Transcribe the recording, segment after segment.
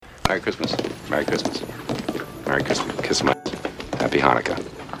Merry Christmas. Merry Christmas. Merry Christmas. Kiss my... Happy Hanukkah.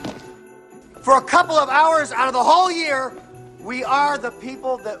 For a couple of hours out of the whole year, we are the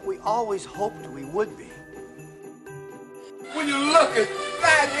people that we always hoped we would be. When you look at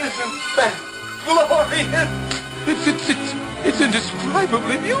that, isn't that glorious? It's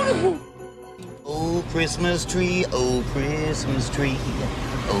indescribably beautiful. Oh, Christmas tree, oh, Christmas tree,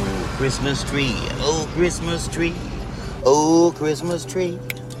 oh, Christmas tree, oh, Christmas tree, oh, Christmas tree,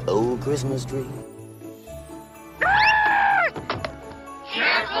 oh, Christmas tree.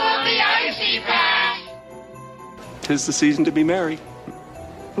 Careful the icy patch! 'Tis the season to be merry.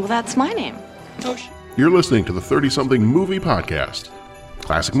 Well, that's my name. You're listening to the 30-something movie podcast.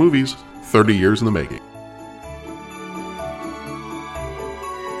 Classic movies, 30 years in the making.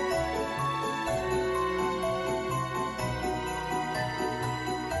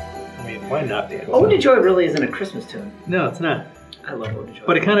 I mean, why not be? Ode to Joy really isn't a Christmas tune. No, it's not. I love Ode to Joy.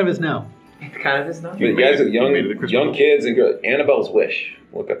 But it kind of is now. It kind of is not. You guys are young kids and girls. Annabelle's Wish.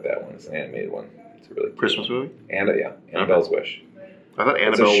 Look up that one. It's an animated one. It's a really Christmas movie? Annabelle's Wish. I thought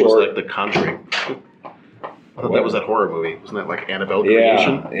Annabelle was like The Conjuring. I thought that was that horror movie. Wasn't that like Annabelle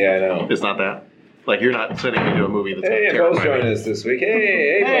Creation? Yeah, I know. It's not that. Like, you're not sending me to a movie that's Hey, terrifying. Bo's joining us this week.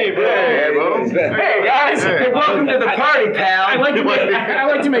 Hey, bro. Hey, Bo. Hey, guys. Hey. Welcome to the party, pal. I like to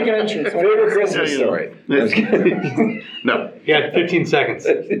make an entrance. Favorite Christmas story? No. Yeah, 15 seconds.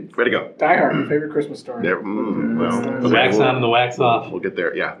 Way to go. Die Hard, my favorite Christmas story. There, The wax on and the wax off. We'll get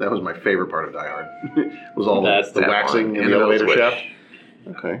there. Yeah, that was my favorite part of Die Hard. Was all That's the that waxing one. in the elevator Wish. shaft.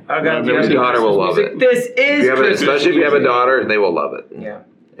 Okay. Your daughter will love it. This is Christmas. Especially if you have a daughter, they will love it. Yeah.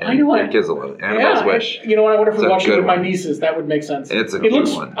 I know what. Your kids will love it. Annabelle's Wish. You know what? I wonder if It's we a watched it good with my one. nieces. That would make sense. It's a it good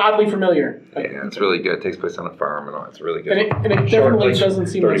looks one. oddly familiar. Yeah, it's really good. It takes place on a farm and all. It's really good. And it definitely doesn't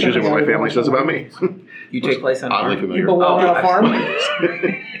seem like That's usually what my family says about me. You take place on a Oddly farm? familiar. You belong on a farm? I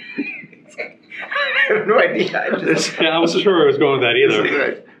have no idea. Yeah, I wasn't sure where I was going with that either.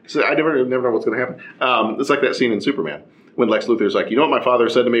 Right. So I never know what's going to happen. It's like that scene in Superman when Lex Luthor's like, you know what my father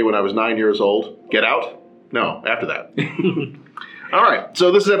said to me when I was 9 years old? Get out? No, after that. All right,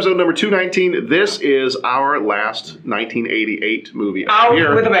 so this is episode number 219. This is our last 1988 movie. Out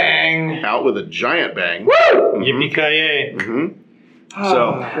here. with a bang. Out with a giant bang. Woo! Yippee-ki-yay.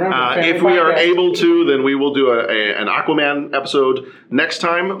 So, if we are able to, then we will do an Aquaman episode next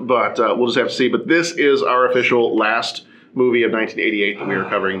time, but we'll just have to see. But this is our official last movie of 1988 that we are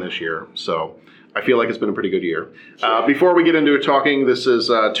covering this year. So, I feel like it's been a pretty good year. Before we get into talking, this is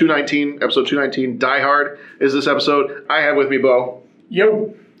 219, episode 219, Die Hard is this episode. I have with me Bo.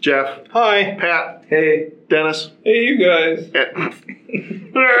 Yo. Jeff. Hi. Pat. Hey. Dennis. Hey, you guys. Hey,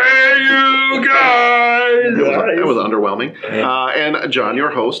 you guys. That was underwhelming. And John,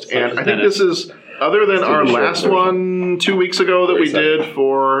 your host. And I think this is, other than our last one 2 weeks ago that we did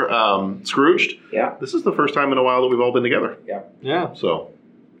for Scrooged, Yeah. this is the first time in a while that we've all been together. Yeah. So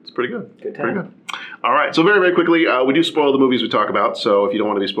it's pretty good. Good time. Pretty good. All right. So very, very quickly, we do spoil the movies we talk about. So if you don't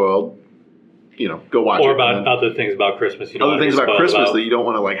want to be spoiled, go watch Or it. about other things about Christmas. You don't Other want to things be about spoiled Christmas about. that you don't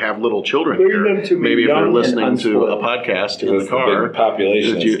want to have little children Bring hear. them to me Maybe if young they're and listening to a unspoiled. podcast in the It's the car. big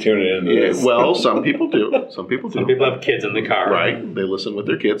population that that's tuning into this. Well, some people do. Some people do. Some people have kids in the car. Right. They listen with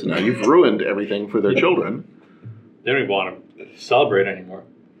their kids. And now you've ruined everything for their children. They don't even want to celebrate anymore.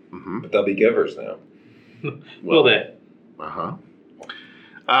 Mm-hmm. But they'll be givers now. Will they? Uh-huh.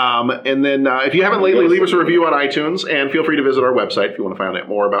 And then if you haven't lately, leave us a review on iTunes and feel free to visit our website if you want to find out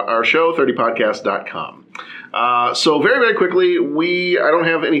more about our show, 30podcast.com. So very, very quickly, I don't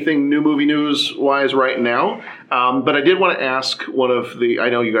have anything new movie news-wise right now, but I did want to ask I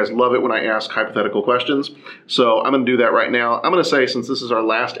know you guys love it when I ask hypothetical questions, so I'm going to do that right now. I'm going to say, since this is our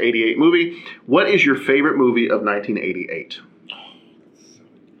last 88 movie, what is your favorite movie of 1988?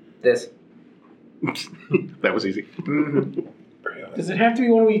 This. That was easy. Mm-hmm. Does it have to be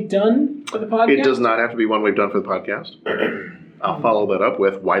one we've done for the podcast? It does not have to be one we've done for the podcast. I'll follow that up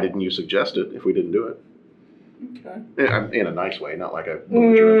with, why didn't you suggest it if we didn't do it? Okay. In a nice way, not like a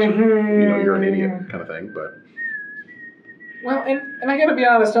belligerent, you're an idiot kind of thing, but... Well, and I gotta be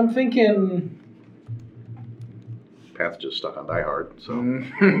honest, I'm thinking... Pat's just stuck on Die Hard, so...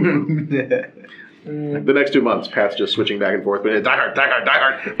 The next 2 months, Pat's just switching back and forth, but Die Hard, Die Hard, Die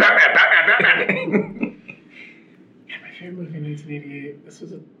Hard, Batman, Batman, Batman! My favorite movie in 1988.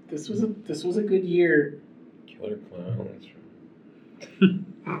 This was a good year. Killer Clowns.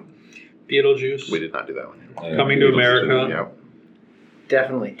 Beetlejuice. We did not do that one. Coming to America. Yeah.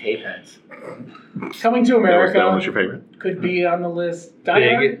 Definitely Tapeheads. Coming to America. That one was your favorite? Could be on the list. Die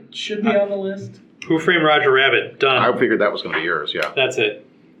Hard should be on the list. Who Framed Roger Rabbit? Done. I figured that was going to be yours, yeah. That's it.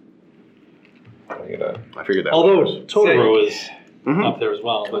 I figured that Although was yours. Totoro is up there as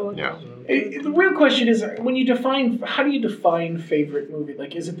well. But Yeah. The real question is, how do you define favorite movie?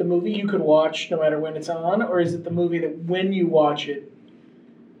 Like, is it the movie you could watch no matter when it's on, or is it the movie that when you watch it,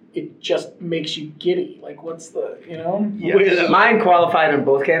 it just makes you giddy? Like, what's the, Yes. Mine qualified in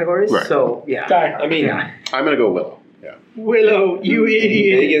both categories, Right. so yeah. Die Hard. I mean, I'm going to go Willow. Yeah. Willow, you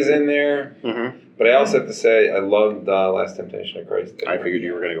idiot. Big is in there. Mm-hmm. But I also have to say, I loved Last Temptation of Christ. I figured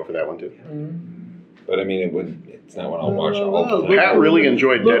you were going to go for that one, too. But I mean, it's not what I'll watch all the time. Pat really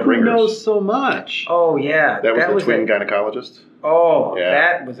enjoyed Dead Ringers. knows so much. Oh yeah, That was the twin gynecologist? Oh,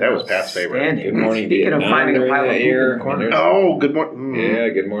 Yeah. that was Pat's favorite. outstanding. Good Morning Speaking Vietnam of finding a during pile of that poop year. in the corner. Oh, Good Morning. Yeah,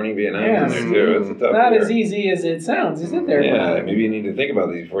 Good Morning Vietnam Yes. is in there too. It's a tough Not year. as easy as it sounds, is it? There. Yeah, maybe you need to think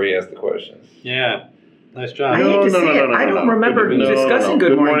about these before you ask the questions. Yeah, nice I job. hate to see it. I don't remember discussing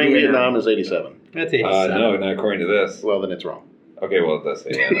Good Morning Vietnam is 87. That's 87. No, not according to this. Well, then it's wrong. Okay, well, it does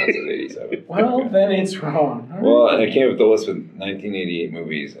say, yeah, that says 87. Well, then it's wrong. Well, I came up with the list with 1988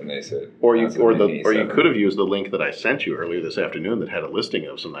 movies, and they said... Or you that's in 1987. could have used the link that I sent you earlier this afternoon that had a listing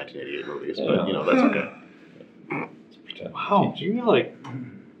of some 1988 movies, but that's okay. Let's pretend. Wow, you're like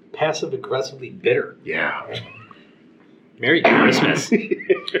passive aggressively bitter. Yeah. Merry Christmas. You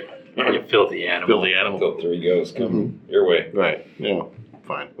filthy animal. Filthy animal. Until 3 ghosts come your way. Right. Yeah.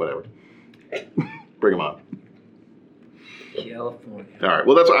 Fine. Whatever. Bring them on. California. All right.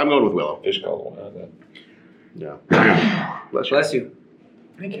 Well, I'm going with Willow. Fish called one out of that. Yeah. Bless you.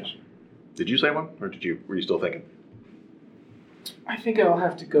 Thank you. Did you say one, or were you still thinking? I think I'll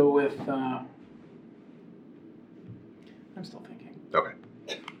have to go with. I'm still thinking. Okay.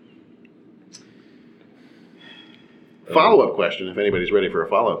 Follow-up question, if anybody's ready for a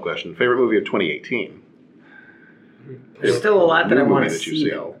follow-up question. Favorite movie of 2018? There's still a lot that I New want to movie that you've see, seen.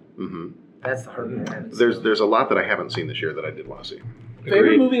 though. Mm-hmm. That's the hard part. There's a lot that I haven't seen this year that I did want to see.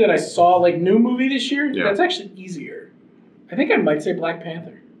 Favorite movie that I saw, like new movie this year? Yeah. That's actually easier. I think I might say Black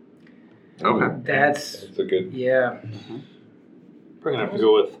Panther. Okay. That's a good... Yeah. We're going to have to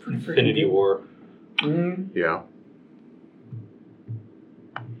go with Infinity War. Mm-hmm. Yeah.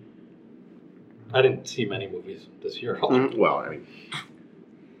 I didn't see many movies this year. Well, I mean,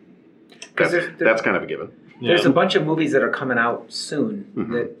 'Cause that's kind of a given. There's a bunch of movies that are coming out soon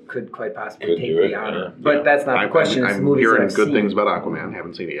that could quite possibly Could take do it, the honor. yeah. But that's not the question. It's I'm movies hearing that I've good seen. things about Aquaman.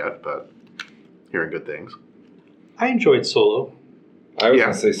 Haven't seen it yet, but hearing good things. I enjoyed Solo. I was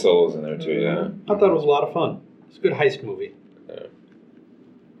going to say Solo's in there too, yeah. I thought it was a lot of fun. It's a good heist movie. Yeah.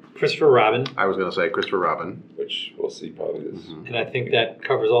 Christopher Robin. I was going to say Christopher Robin. Which we'll see probably this. And I think that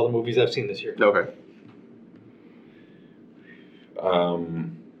covers all the movies I've seen this year. Okay.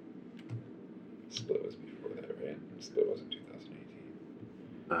 Split was before that, right? Split was in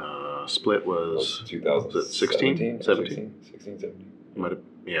 2018. Split was 2016? 17? 16, 17. Might have,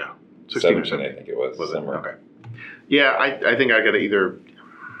 yeah. 16 or 17, I think it was. Was it? Somewhere. Okay. Yeah, I think I got to either...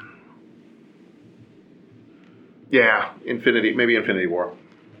 Yeah, maybe Infinity War.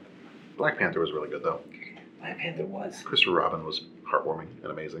 Black Panther was really good, though. Black Panther was. Christopher Robin was heartwarming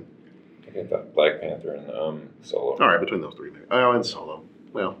and amazing. I think that Black Panther and Solo. All right, between those three, maybe. Oh, and Solo.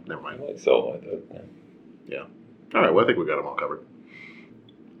 Well, never mind. I like Solo, I thought. Yeah. All right, well, I think we got them all covered.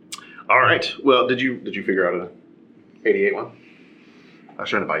 All right. Well, did you figure out an 88 one? I was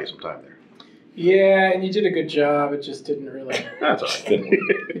trying to buy you some time there. Yeah, and you did a good job. It just didn't really. That's all right.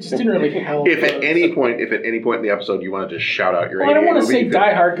 It just didn't really help. If at any point in the episode you wanted to shout out your, Well, I don't want to movie, say you could.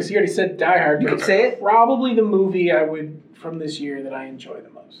 Die Hard because you already said Die Hard. You could say it. Probably the movie I would from this year that I enjoy the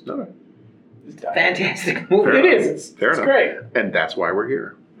most. Okay. Is Die Hard. Fantastic movie. Fair It enough. is. It's Fair enough. great. And that's why we're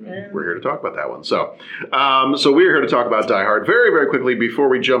here. Yeah. We're here to talk about that one. So we're here to talk about Die Hard very, very quickly before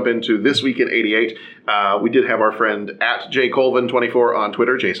we jump into This Week in 88. We did have our friend at jcolvin24 on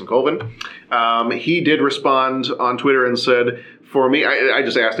Twitter, Jason Colvin. He did respond on Twitter and said, for me, I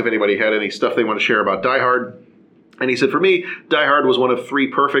just asked if anybody had any stuff they want to share about Die Hard. And he said, for me, Die Hard was one of 3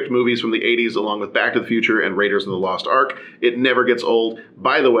 perfect movies from the 80s, along with Back to the Future and Raiders of the Lost Ark. It never gets old.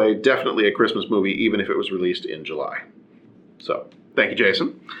 By the way, definitely a Christmas movie, even if it was released in July. So, thank you,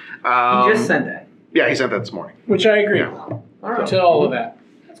 Jason. He just sent that. Yeah, he sent that this morning. Which I agree Yeah. with. All right. To all of that.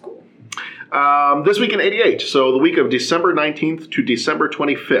 That's cool. This week in 88, so the week of December 19th to December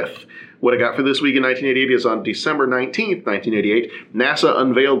 25th. What I got for This Week in 1988 is on December 19th, 1988, NASA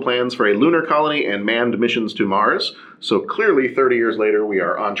unveiled plans for a lunar colony and manned missions to Mars. So clearly, 30 years later, we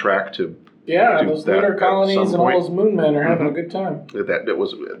are on track to Yeah, do those that lunar at colonies some and all point. those moon men are having a good time. That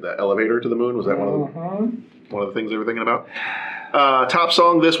was the elevator to the moon. Was that one of the things they were thinking about? Top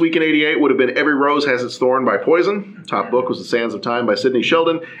song this week in 88 would have been Every Rose Has Its Thorn by Poison. Top book was The Sands of Time by Sidney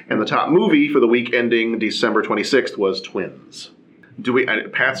Sheldon. And the top movie for the week ending December 26th was Twins.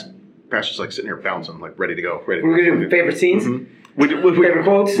 Pat's just like sitting here bouncing, like ready to go. We're going to do favorite scenes? Favorite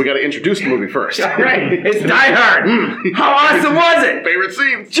quotes? We got to introduce the movie first. Right. It's Die Hard. How awesome was it? Favorite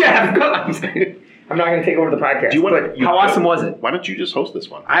scenes. Jeff, I'm not going to take over the podcast. How awesome was it? Why don't you just host this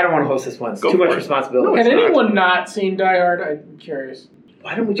one? I don't want to host this one. It's Go too for much it. responsibility. Has anyone not seen Die Hard? I'm curious.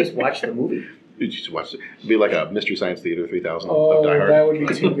 Why don't we just watch the movie? You just watch it. It'd be like a Mystery Science Theater 3000 Oh, of Die Hard. that would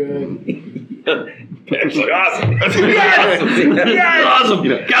be too good. That's awesome. Yes! Awesome.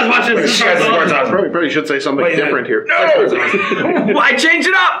 Guys, watch this. Probably should say something different here. No! Why change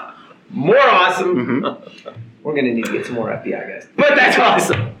it up? More awesome. We're going to need to get some more FBI guys. But that's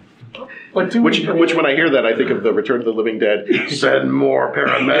awesome. But which when I hear that, I think of the Return of the Living Dead. Send more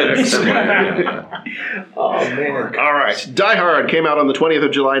paramedics. Oh, man. All right. Die Hard came out on the 20th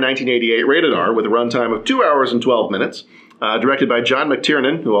of July, 1988, rated R, with a runtime of 2 hours and 12 minutes. Directed by John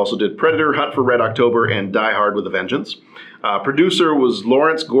McTiernan, who also did Predator, Hunt for Red October, and Die Hard with a Vengeance. Producer was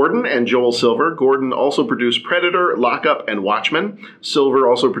Lawrence Gordon and Joel Silver. Gordon also produced Predator, Lockup, and Watchmen. Silver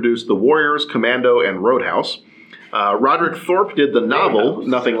also produced The Warriors, Commando, and Roadhouse. Roderick Thorpe did the novel,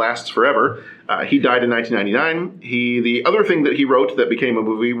 Nothing Lasts Forever. He died in 1999. The other thing that he wrote that became a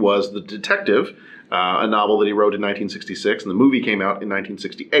movie was The Detective, a novel that he wrote in 1966, and the movie came out in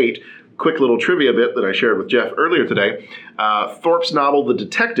 1968. Quick little trivia bit that I shared with Jeff earlier today. Thorpe's novel, The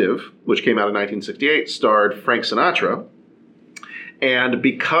Detective, which came out in 1968, starred Frank Sinatra. And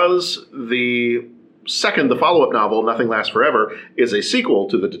because the follow-up novel, Nothing Lasts Forever, is a sequel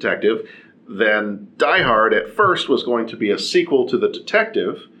to The Detective, then Die Hard at first was going to be a sequel to The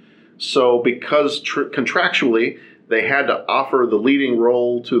Detective. So because contractually they had to offer the leading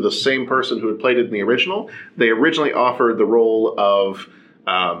role to the same person who had played it in the original, they originally offered the role of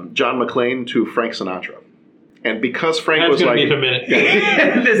John McClane to Frank Sinatra. And because Frank was like... Need a minute.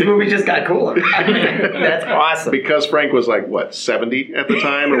 This movie just got cooler. That's awesome. Because Frank was like, 70 at the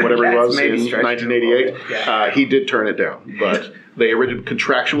time or whatever he was in 1988, he did turn it down. But they originally,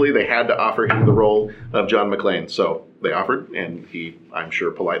 contractually, they had to offer him the role of John McClane. So they offered, and he, I'm sure,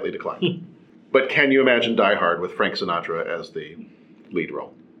 politely declined. But can you imagine Die Hard with Frank Sinatra as the lead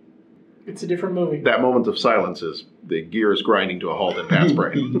role? It's a different movie. That moment of silence is the gears grinding to a halt in Pat's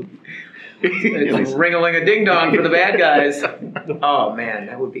brain. It's ring-a-ling-a-ding-dong for the bad guys. Oh, man,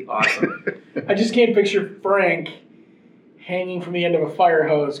 that would be awesome. I just can't picture Frank hanging from the end of a fire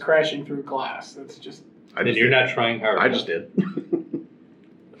hose crashing through glass. That's just... You're not trying hard. I just did.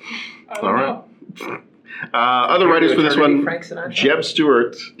 All right. Other writers for this one, Jeb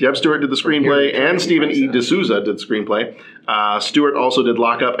Stewart. Jeb Stewart did the screenplay, and Stephen E. D'Souza did the screenplay. Stewart also did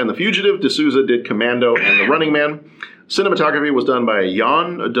Lockup and The Fugitive. D'Souza did Commando and The Running Man. Cinematography was done by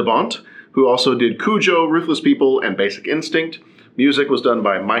Jan de Bont, who also did Cujo, Ruthless People, and Basic Instinct. Music was done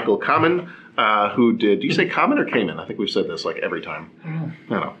by Michael Kamen, who did... Do you say Kamen or Kamen? I think we've said this like every time.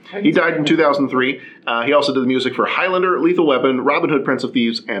 I don't know. He died in 2003. He also did the music for Highlander, Lethal Weapon, Robin Hood, Prince of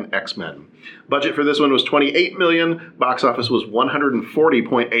Thieves, and X-Men. Budget for this one was $28 million. Box office was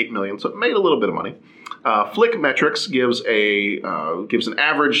 $140.8 million, so it made a little bit of money. Flick Metrics gives an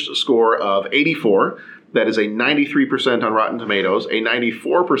average score of 84. That is a 93% on Rotten Tomatoes, a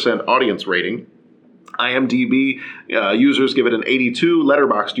 94% audience rating. IMDb users give it an 82,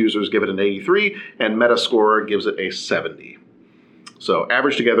 Letterboxd users give it an 83, and Metascore gives it a 70. So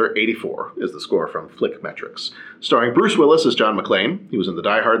average together, 84 is the score from Flick Metrics. Starring Bruce Willis as John McClane. He was in the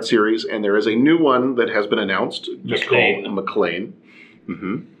Die Hard series, and there is a new one that has been announced, just called McClane.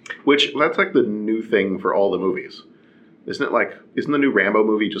 Which, that's like the new thing for all the movies. Isn't the new Rambo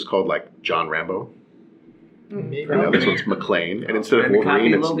movie just called like John Rambo? Maybe. This one's McClane, and instead of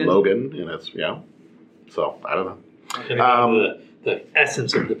Wolverine, it's Logan, and it's, So, I don't know. The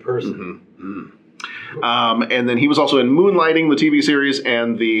essence of the person. And then he was also in Moonlighting, the TV series,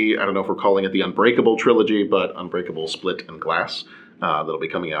 and I don't know if we're calling it the Unbreakable trilogy, but Unbreakable, Split, and Glass. That'll be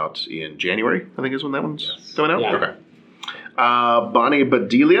coming out in January, I think is when that one's coming out. Yeah. Okay. Bonnie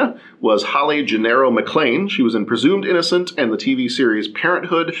Bedelia was Holly Gennaro McClane. She was in Presumed Innocent and the TV series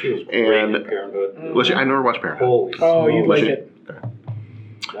Parenthood. She was great in Parenthood. Was she? I never watched Parenthood. Holy you'd like it. Okay.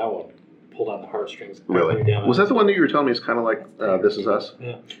 That one pulled on the heartstrings. Really? Was that the one that you were telling me is kind of like This Is Us?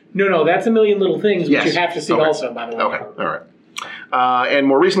 Yeah. No, that's A Million Little Things, which Yes. you have to see also, by the way. Okay, all right. And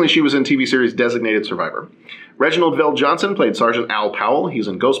more recently, she was in TV series Designated Survivor. Reginald Vell Johnson played Sergeant Al Powell. He's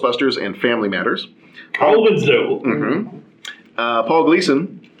in Ghostbusters and Family Matters. Paul Winslow. Paul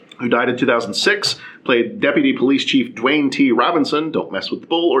Gleason, who died in 2006, played Deputy Police Chief Dwayne T. Robinson. Don't mess with the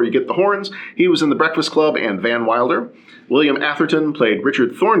bull or you get the horns. He was in The Breakfast Club and Van Wilder. William Atherton played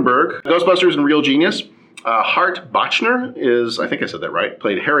Richard Thornburg. Ghostbusters and Real Genius. Hart Bochner I think I said that right,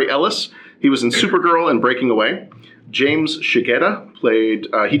 played Harry Ellis. He was in Supergirl and Breaking Away. James Shigeta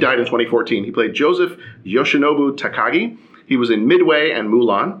he died in 2014. He played Joseph Yoshinobu Takagi. He was in Midway and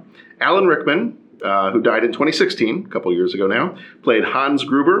Mulan. Alan Rickman, who died in 2016, a couple years ago now, played Hans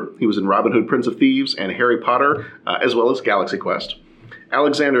Gruber. He was in Robin Hood, Prince of Thieves, and Harry Potter, as well as Galaxy Quest.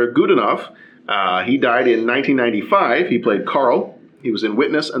 Alexander Godunov, he died in 1995. He played Carl. He was in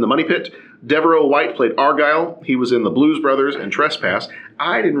Witness and The Money Pit. Devereaux White played Argyle. He was in The Blues Brothers and Trespass.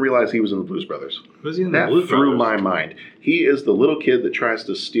 I didn't realize he was in The Blues Brothers. Was he in The That Blues threw Brothers? my mind. He is the little kid that tries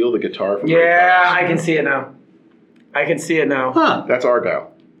to steal the guitar from Ray Yeah, Charles. I can see it now. I can see it now. Huh. That's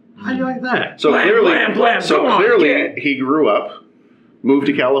Argyle. How do you like that? So Blam, clearly, blam, blam. Come on, clearly kid. he grew up, moved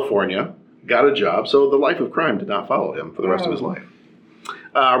to California, got a job, so the life of crime did not follow him for the rest of his life.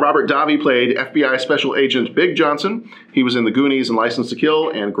 Robert Davi played FBI Special Agent Big Johnson. He was in The Goonies and License to Kill,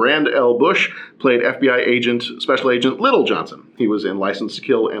 and Grand L. Bush played FBI Special Agent Little Johnson. He was in License to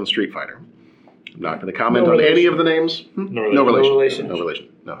Kill and Street Fighter. I'm not going to comment on any of the names. No relation.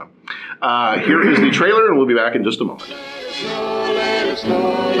 No. Here is the trailer, and we'll be back in just a moment.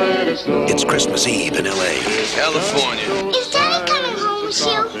 It's Christmas Eve in L.A. California. Is Daddy coming home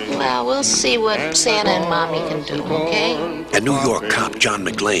soon? Well, we'll see what Santa and Mommy can do, okay? And New York cop John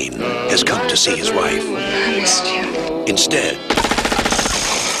McClane has come to see his wife. I missed you. Instead,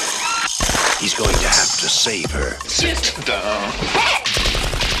 he's going to have to save her. Sit down.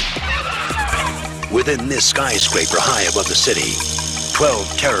 Within this skyscraper high above the city,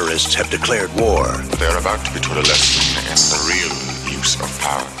 12 terrorists have declared war. They're about to be taught a lesson in the real use of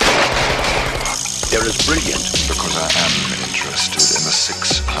power. They're as brilliant because I am interested in the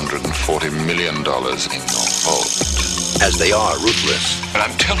 $640 million in your vault. as they are ruthless. And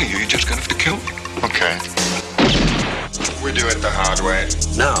I'm telling you, you're just gonna have to kill me. Okay. We do it the hard way.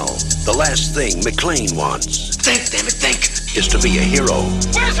 Now, the last thing McClane wants Think, damn it, think. is to be a hero.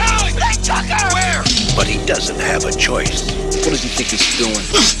 Where's Holly? Hey, Tucker! Where? But he doesn't have a choice. What does he think he's doing?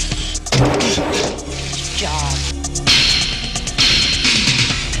 Job.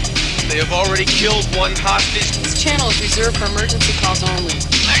 They have already killed one hostage. This channel is reserved for emergency calls only.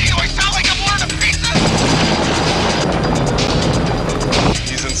 Lady, do I sound like I'm ordering a pizza?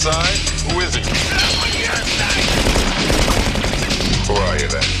 He's inside? Who is he? Who are you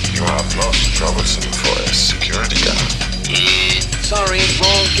then? You are most troublesome for a security guard. Sorry,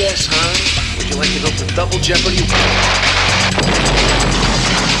 wrong guess, huh? Would you like to go for double jeopardy? Do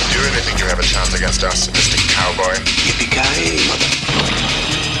you really think you have a chance against us, Mr. Cowboy? Yippee-ki-yay, mother.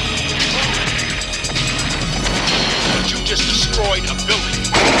 You just destroyed a building.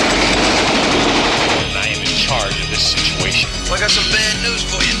 I am in charge of this situation. Well, I got some bad news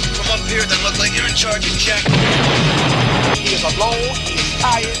for you. Come up here, then look like you're in charge of Jack. He is alone, he is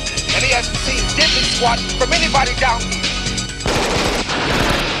tired, and he hasn't seen dipping squat from anybody down here.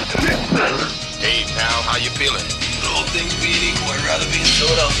 Hey, pal, how you feeling? All things being equal, I'd rather be in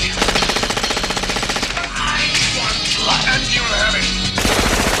Philadelphia. I want blood. And you have it.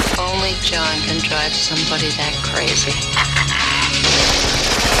 Only John can drive somebody that crazy.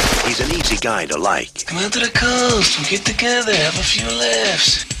 He's an easy guy to like Come out to the coast, we'll get together, have a few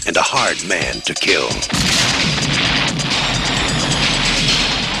laughs. and a hard man to kill.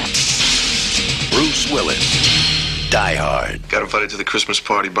 Bruce Willis, Die Hard. Got invited to the Christmas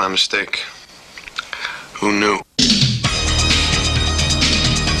party by mistake. Who knew?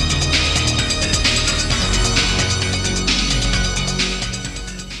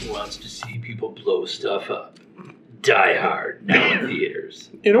 Who wants to see people blow stuff up? Die Hard, now in theaters.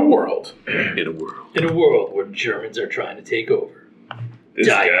 In a world. In a world. In a world where Germans are trying to take over. This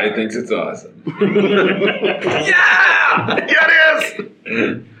Die guy Hard. thinks it's awesome. Yeah! Yeah, it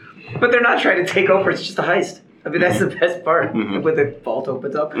is! But they're not trying to take over. It's just a heist. I mean, that's the best part. Mm-hmm. When the vault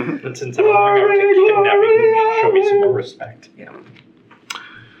opens up. That's in time to kidnap me. Show me some more respect. Yeah.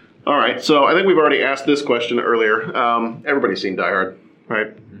 All right, so I think we've already asked this question earlier. Everybody's seen Die Hard,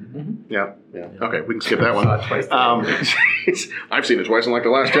 right? Mm-hmm. Yeah. Okay, we can skip that one. I've seen it twice in like the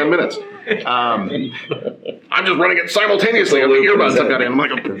last 10 minutes. I'm just running it simultaneously on the earbuds I've got in. I'm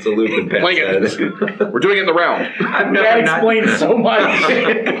like, It's a loop and playing it. We're doing it in the round. That explains so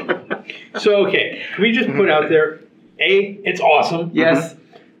much. So, okay, can we just put out there, it's awesome. Yes.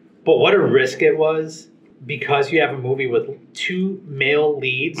 But what a risk it was because you have a movie with two male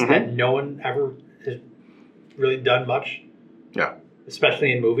leads that no one ever has really done much. Yeah.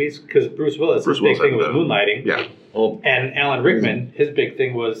 Especially in movies, because Bruce Willis, his big thing was moonlighting. Yeah. And Alan Rickman, his big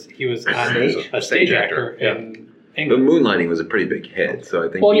thing was he was a stage actor in England. But Moonlighting was a pretty big hit, so I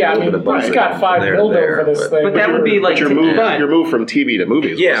think. Well, he yeah, I got a mean, bit of buzz Bruce got from $5 there to million there, for this thing. But that would be like your move from TV to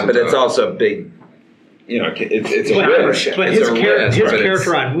movies. Yeah, but it's also a big you know, it's a But, risk. but It's his, a his risk, but character it's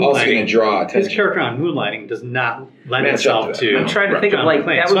on also going to Moonlighting, draw attention. his character on Moonlighting does not lend Match itself up to to. that. I'm trying to think of John like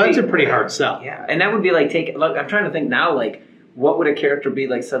McClane. that So would that's be a pretty hard sell. Yeah, and that would be like look. I'm trying to think now. Like, what would a character be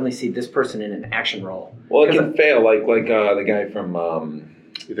like? Suddenly see this person in an action role. Well, it can fail, like the guy from.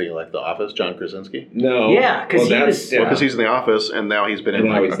 You think like The Office, John Krasinski? No. Yeah, because because he's in The Office, and now he's been in And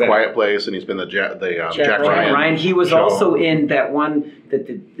now like he's A there. Quiet Place, and he's been Jack Ryan. Ryan. He was show. also in that one that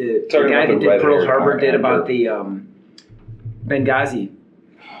the Talking guy about that the did Pearl red-haired Harbor did actor. about the Benghazi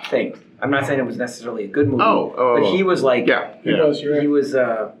thing. I'm not saying it was necessarily a good movie, but he was like, He was. You're right. he was.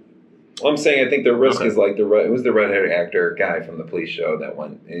 I'm saying I think the risk Okay. is like who's the red-haired actor guy from the police show that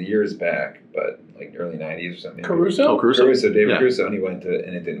went years back, but like early '90s or something. Caruso? Oh, Caruso? David Yeah. Caruso, and he went to,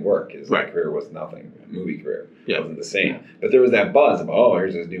 and it didn't work. His Right. career was nothing. Movie career wasn't the same. Yeah. But there was that buzz of, oh,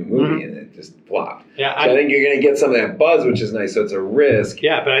 here's this new movie, and it just flopped. Yeah, so I think you're going to get some of that buzz, which is nice. So it's a risk.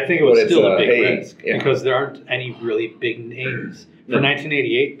 Yeah, but I think it was But it's, still a big hey, risk yeah. because there aren't any really big names. For No.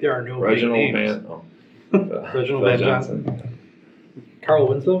 1988, there are no Reginald big names. Van, oh, Reginald Phil Van Johnson. Carl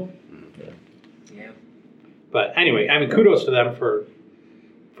Winslow? Yeah. But anyway, I mean, kudos to them for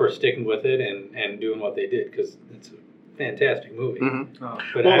sticking with it and doing what they did because it's a fantastic movie. Mm-hmm. Oh.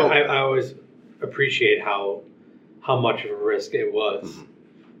 But I always appreciate how much of a risk it was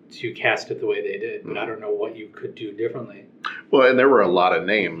to cast it the way they did. But I don't know what you could do differently. Well, and there were a lot of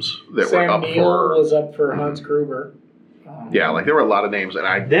names that Sam were up Neill for. was up for Hans Gruber. Yeah, like there were a lot of names, and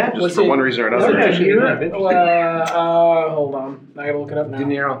That just was for it- one reason or Was another. it De Niro? Hold on. I gotta look it up now. De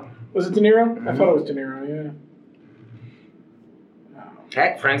Niro. Was it De Niro? I thought it was De Niro, yeah.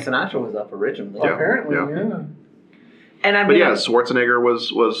 Heck, Frank Sinatra was up originally. Yeah. Apparently, Yeah. yeah. And I But mean, yeah, Schwarzenegger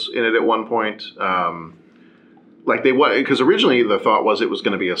was in it at one point. Like they because originally the thought was it was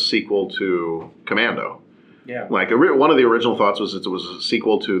going to be a sequel to Commando. yeah. Like one of the original thoughts was it was a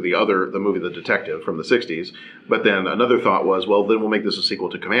sequel to the movie The Detective from the '60s. But then another thought was, well, then we'll make this a sequel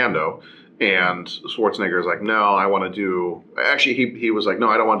to Commando. And Schwarzenegger is like, no, I want to do. Actually, he was like, no,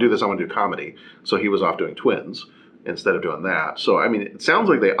 I don't want to do this. I want to do comedy. So he was off doing Twins instead of doing that. So I mean, it sounds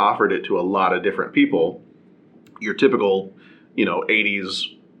like they offered it to a lot of different people. Your typical, 80s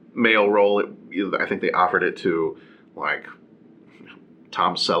male role. I think they offered it to like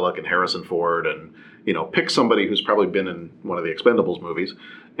Tom Selleck and Harrison Ford, and pick somebody who's probably been in one of the Expendables movies,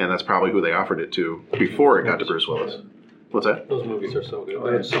 and that's probably who they offered it to before it got to Bruce Willis. What's that? Those movies are so good.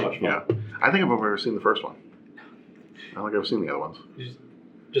 They're so much fun. Yeah, I think I've ever seen the first one. I don't think I've seen the other ones.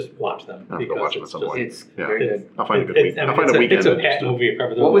 Just watch them. I'll have to go watch them at some point. It's Yeah. very good. I'll find a good week. I'll find a weekend. It's a pet movie. If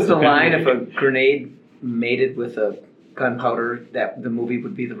ever there What was the a pet line movie. if a grenade mated with a gunpowder that the movie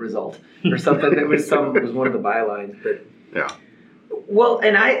would be the result or something? That was it was one of the bylines, but Yeah. well,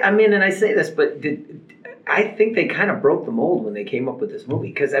 and I say this, but I think they kind of broke the mold when they came up with this movie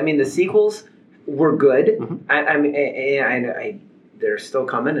because the sequels were good. Mm-hmm. I mean, they're still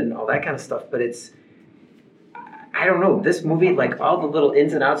coming and all that kind of stuff, but I don't know, this movie, like all the little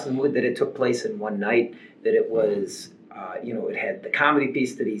ins and outs of the movie, that it took place in one night, that it was, it had the comedy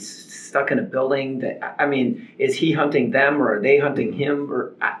piece that he's stuck in a building. That is he hunting them or are they hunting him?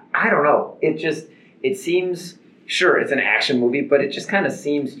 Or I don't know. It seems, sure, it's an action movie, but it just kind of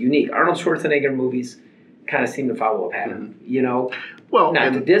seems unique. Arnold Schwarzenegger movies kind of seem to follow a pattern, Well,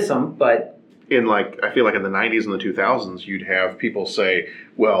 not to diss them, but I feel like in the 90s and the 2000s, you'd have people say,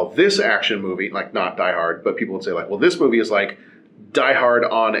 well, this action movie, like not Die Hard, but people would say like, well, this movie is like Die Hard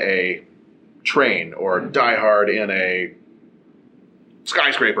on a train or Die Hard in a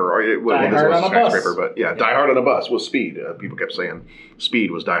skyscraper, or it wasn't a skyscraper, but yeah, Die Hard on a bus was Speed. People kept saying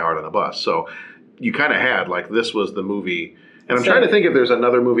Speed was Die Hard on a bus. So you kind of had like, this was the movie. And I'm trying to think if there's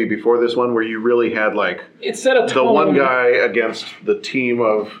another movie before this one where you really had like It set a the tone. one guy against the team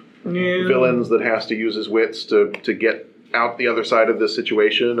of villains that has to use his wits to get out the other side of this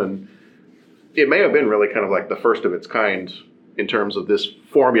situation. And it may have been really kind of like the first of its kind in terms of this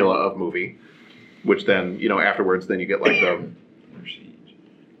formula of movie, which then, afterwards, then you get like the,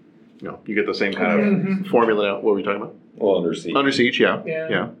 you get the same kind of formula. What were we talking about? Well, Under Siege. Under Siege, yeah.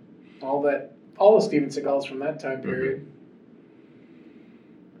 Yeah. All the Steven Seagals from that time period.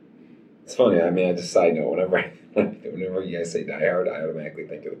 It's funny. I just side note. Whenever you guys say Die Hard, I automatically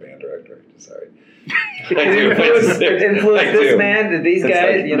think of the band director. Sorry. influence this man, these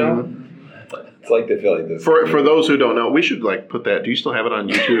guys, It's like they feel like this. For those who don't know, we should like put that. Do you still have it on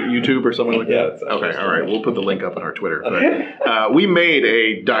YouTube or something like Yeah, that? it's actually Okay, all right. We'll put the link up on our Twitter. But, we made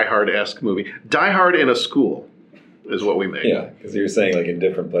a Die Hard-esque movie. Die Hard in a School is what we make. Yeah, because you were saying like in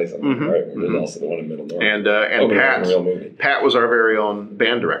different places. Right, there's also the one in Middle North. And but it Pat, wasn't a real movie. Pat was our very own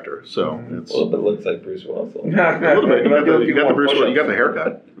band director. So it's A little bit looks like Bruce Willis. a little bit. You got the Bruce. You got the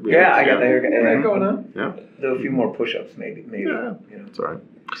haircut. Yeah, I got the haircut. What's going on? Yeah. Do a few more push-ups, maybe. Yeah, you know. it's all right.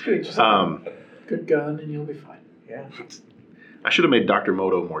 Just get yourself a good gun and you'll be fine. Yeah. I should have made Dr.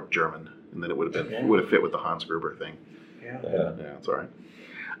 Moto more German, and then it would have been would have fit with the Hans Gruber thing. Yeah. It's all right.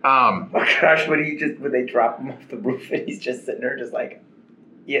 Oh gosh, when they drop him off the roof and he's just sitting there, just like,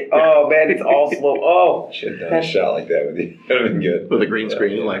 yeah. Oh man, it's all slow. Oh, should have done a shot like that with you. That would have been good. With a green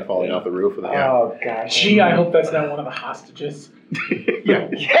screen, like falling off the roof. And Oh gosh. Gee, I hope that's not one of the hostages. Yeah,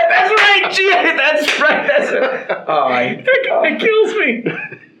 that's right. Gee, that's right. That's right. That guy kills me.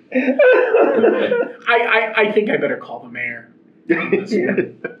 I think I better call the mayor.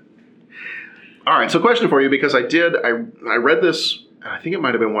 All right, so question for you, because I read this, I think it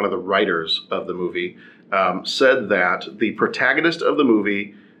might have been one of the writers of the movie, said that the protagonist of the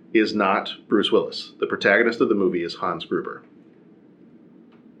movie is not Bruce Willis. The protagonist of the movie is Hans Gruber.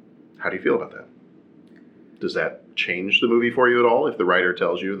 How do you feel about that? Does that change the movie for you at all if the writer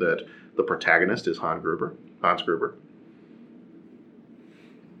tells you that the protagonist is Hans Gruber?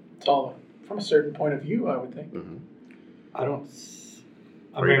 It's all from a certain point of view, I would think. Mm-hmm. I don't.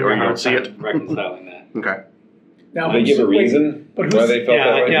 I'm Or you having a don't hard see time it? reconciling that. Okay. Now, Did they give a reason but why who's- they felt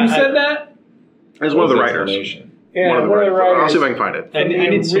that way? Who said that? It's one of the What's writers. explanation? Yeah, one of the writers. I'll see if I can find it. From I the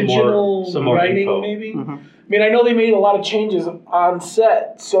need some original more writing, info. maybe? Mm-hmm. I mean, I know they made a lot of changes on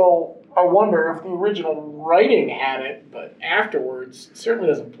set, so I wonder if the original writing had it, but afterwards, it certainly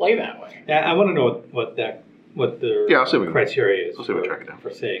doesn't play that way. Yeah, I want to know what the I'll see if we can- criteria is I'll see if we can track it down.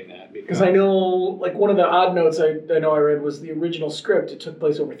 for saying that. Because I know, like, one of the odd notes I know I read was the original script, it took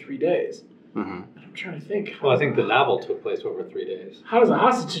place over 3 days. Mm-hmm. I'm trying to think. Well, I think the novel took place over 3 days. How does a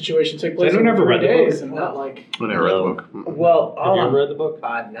hostage situation take place I over never 3 read the days book. and not like... I never read the book. Well, Have you ever read the book?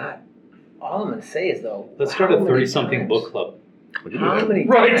 All I'm going to say is though. Let's start how a many 30-something times- book club. How many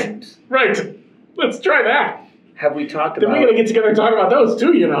Right. times Right. Let's try that. have we talked Then about? we're going to get together and talk about those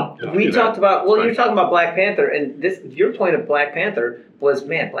too, you know. We do talked that. about. Well, Fine. you're talking about Black Panther, and this. Your point of Black Panther was,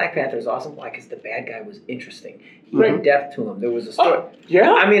 man, Black Panther is awesome. Why? Because the bad guy was interesting. He had depth to him. There was a story. Oh,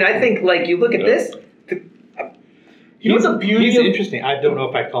 yeah. I mean, I think like you look at this. You know the beauty He's of interesting. I don't know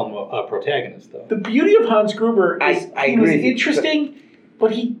if I'd call him a protagonist, though. the beauty of Hans Gruber is I he agree was with you. interesting,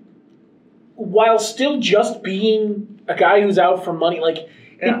 but he, while still just being a guy who's out for money, like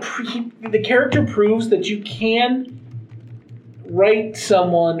the character proves that you can write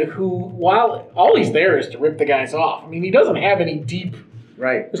someone who, while all he's there is to rip the guys off. I mean, he doesn't have any deep.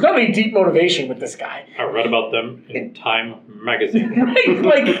 Right. There's not any deep motivation with this guy. I read about them in Time magazine. Right?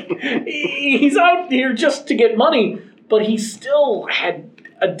 Like, he's out here just to get money, but he still had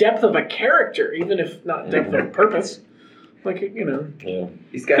a depth of a character, even if not depth of purpose. Like, you know. Yeah.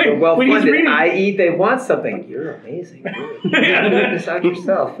 These guys are well When he's funded, reading- i.e., they want something. You're amazing. You figured this out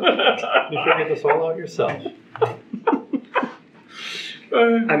yourself. You figured this all out yourself.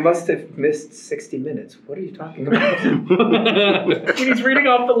 I must have missed 60 minutes. What are you talking about? When he's reading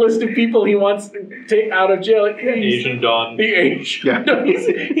off the list of people he wants to take out of jail, like, Asian Dawn. The Asian. Yeah. No,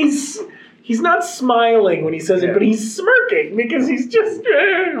 he's not smiling when he says it, but he's smirking because he's just,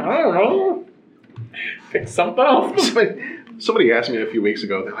 I don't know, pick something off. Somebody asked me a few weeks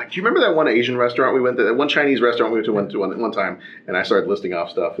ago, they're like, do you remember that one Asian restaurant we went to, that one Chinese restaurant we went to one time? And I started listing off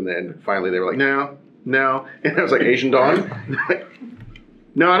stuff, and then finally they were like, no. And I was like, Asian Dawn?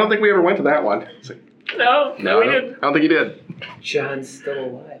 No, I don't think we ever went to that one. It's like, No, no, we I didn't. don't think you did. John's still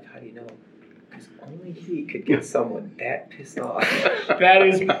alive. How do you know? Because only he could get someone that pissed off. That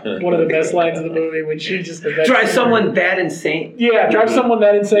is one of the best lines of the movie when she just Drive someone that insane. Yeah, drive someone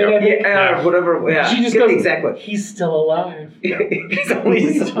that insane. I think. Yeah, whatever. Yeah, She just Get goes, the exact one. he's still alive. He's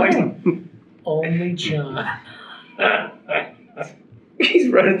only John. Only John. He's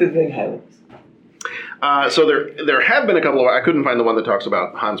running the thing highways. So there have been a couple of, I couldn't find the one that talks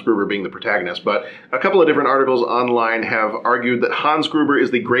about Hans Gruber being the protagonist, but a couple of different articles online have argued that Hans Gruber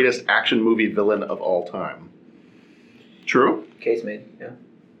is the greatest action movie villain of all time. True? Case made. Yeah.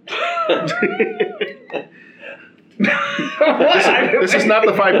 This is not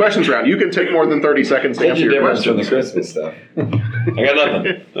the 5 questions round. You can take more than 30 seconds to What's answer the your difference from the questions. Christmas stuff? I got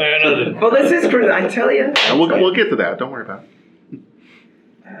nothing. Well, this is crazy. I tell you. And we'll get to that. Don't worry about it.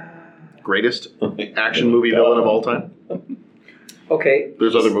 Greatest action movie villain of all time? Okay.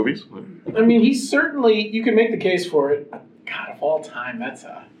 There's other movies? I mean, he's certainly, you can make the case for it. God, of all time, that's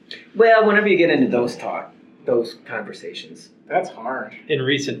a... Well, whenever you get into those talk, those conversations. That's hard. In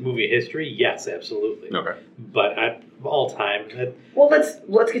recent movie history, yes, absolutely. Okay. But at all time, Well,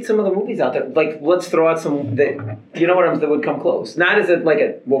 let's get some of the movies out there. Like, let's throw out some that that would come close. Not as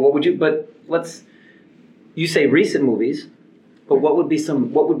what would you? But let's. You say recent movies, but what would be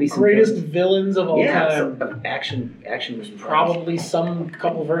some greatest villains of all time? Some action was Probably some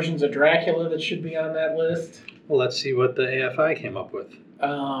couple versions of Dracula that should be on that list. well, let's see what the AFI came up with.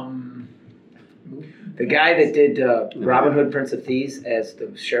 The guy that did Robin Hood, Prince of Thieves as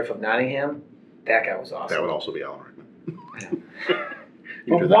the Sheriff of Nottingham, that guy was awesome. That would also be Alan Rickman.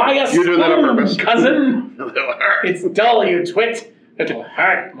 But why a You're doing that on spoon, purpose. cousin? It'll hurt. It's dull, you twit. It'll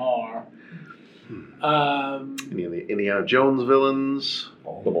hurt more. Any of the Indiana Jones villains?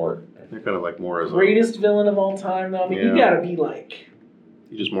 Voldemort. They're kind of like more as Greatest villain of all time, though. I mean, you Yeah. gotta be like.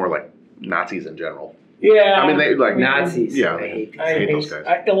 just more like Nazis in general. Yeah. I mean, they like Nazis. Yeah, I hate those guys.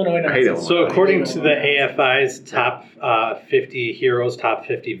 Illinois I hate Nazis. Illinois. So according to the AFI's top 50 heroes, top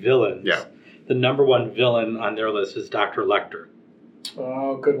 50 villains, the number one villain on their list is Dr. Lecter.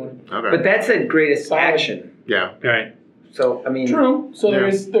 Oh, good one. Okay. But that said greatest action. Yeah. Right. So I mean, True. So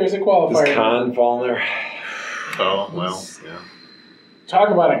there's a qualifier. Does Khan fall in there? Oh well, yeah. Talk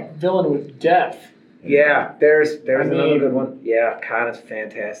about a villain with depth. Yeah, there's I another mean- good one. Yeah, Khan is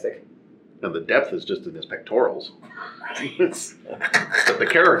fantastic. And the depth is just in his pectorals. But the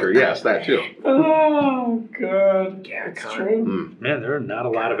character, yes, that too. Oh, good. Yeah, It's Khan. true. Man, there are not a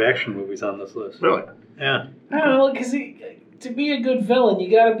lot of action movies on this list. Really? Yeah. I don't know, because to be a good villain,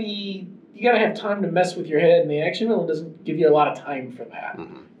 you gotta have time to mess with your head, and the action villain doesn't give you a lot of time for that.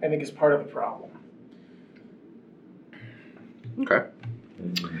 I think is part of the problem. Okay.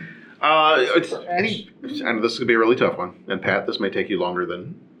 I know this is gonna be a really tough one, and Pat, this may take you longer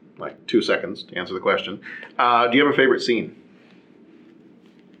than like 2 seconds to answer the question. Do you have a favorite scene?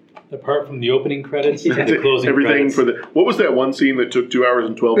 Apart from the opening credits and the closing Everything credits. for the. What was that one scene that took 2 hours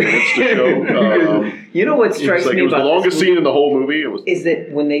and 12 minutes to show? You know what strikes me it was about the longest this scene in the whole movie. It was. is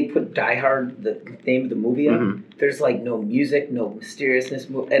that when they put Die Hard, the name of the movie up, Mhm. there's like no music, no mysteriousness.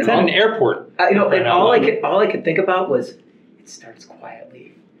 And It's at an airport. And Right now, all I London. could think about was, it starts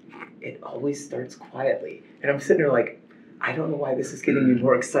quietly. It always starts quietly, and I'm sitting there like, I don't know why this is getting me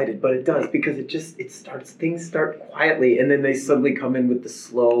more excited, but it does because things start quietly, and then they suddenly come in with the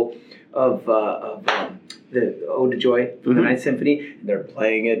slow of the Ode to Joy from the Mhm. Ninth Symphony, and they're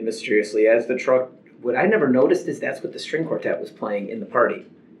playing it mysteriously as the truck. What I never noticed is that's what the string quartet was playing in the party.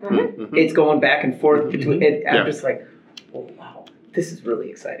 Mhm. It's going back and forth between. And Yeah. I'm just like, oh wow, this is really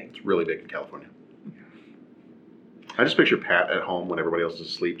exciting. It's really big in California. I just picture Pat at home when everybody else is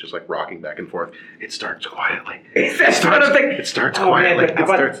asleep, just like rocking back and forth. It starts quietly. That's what I'm thinking. It starts Oh, quietly. man, how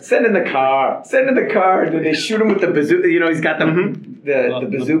about send in the car? Send in the car. And then they shoot him with the bazooka. You know, he's got the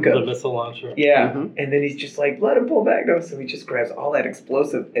bazooka. The missile launcher. Yeah, and then he's just like, let him pull back. No, so he just grabs all that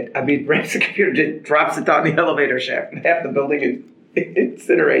explosive. And, grabs the computer, just drops it down the elevator shaft, and half the building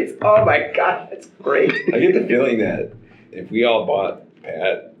incinerates. Oh my God, that's great. I get the feeling that if we all bought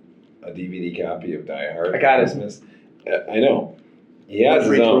Pat a DVD copy of Die Hard I got it. Christmas, I know. He has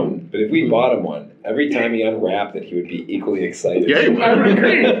his own, but if we bought him one, every time he unwrapped it, he would be equally excited. Yeah, he would. I would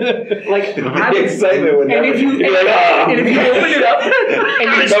agree. Like, The excitement would And never if you be like, "Ah." open it up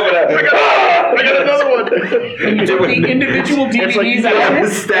and you Open up. I got another one. and you took the individual It's like, DVDs yeah, out,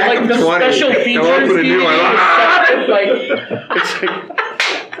 this stack like of the 20. special Now features open a new DVD one. was separate, like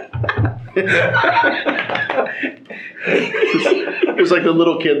It's It's like the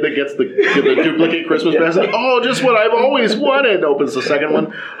little kid that gets the duplicate Christmas present. Oh, just what I've always wanted. Opens the second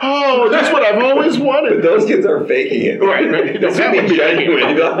one. Oh, just what I've always wanted. But those kids are faking it. Right. This That would would be be genuine.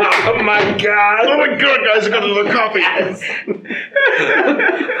 Oh my God. Oh my God, guys! I got another copy.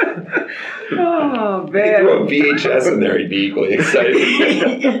 Oh If you throw a man. VHS in there, he'd be equally excited.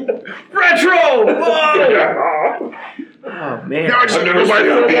 Retro. Whoa. Oh man. Now I just I've have never to buy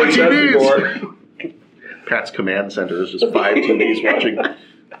seen a 4 more VHS before. TVs. Pat's command center is just 5 TVs watching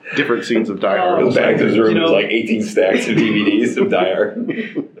different scenes of Die Hard. Goes back to his room. You know- There's like 18 stacks of DVDs of Die Hard.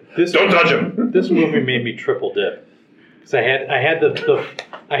 Don't touch him. This movie made me triple dip. Because I had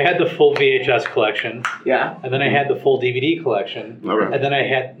the full VHS collection, Yeah. and then I had the full DVD collection, Okay. and then I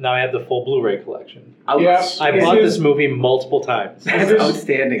have the full Blu-ray collection. Yeah. I bought this movie multiple times. That's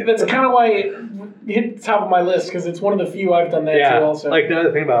outstanding. That's kind of why it hit the top of my list because it's one of the few I've done that Yeah, too. Also, like the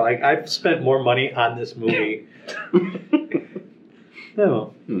other thing about I've spent more money on this movie.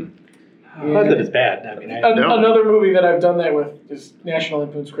 No, not that it's bad. I mean, Another movie that I've done that with is National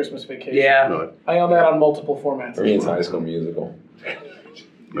Lampoon's Christmas Vacation. Yeah. I own that on multiple formats. For me, it's High School Musical.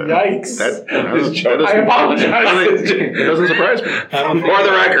 Yikes. I apologize. It doesn't surprise me. For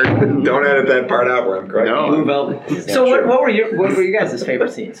the record, don't edit that part out where I'm correct. No. Blue Velvet. So what were you guys'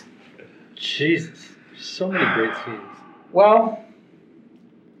 favorite scenes? Jesus, so many great scenes. Well,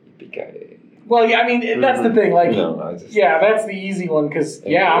 yeah, I mean, that's the thing. Like, that's the easy one because,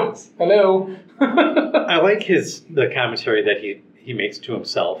 hello. I like the commentary that he makes to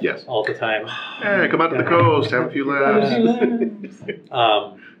himself all the time. Hey, come out to the coast, have a few laughs.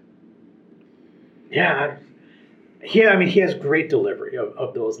 I mean, he has great delivery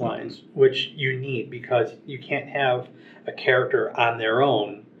of those lines, which you need because you can't have a character on their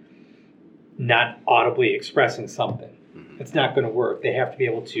own not audibly expressing something. It's not going to work. They have to be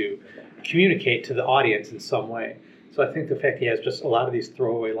able to communicate to the audience in some way. So I think the fact he has just a lot of these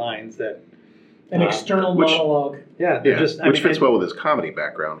throwaway lines that an external monologue. Which fits well with his comedy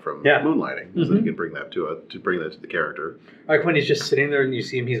background from Moonlighting, so that he can bring that to the character. Like when he's just sitting there and you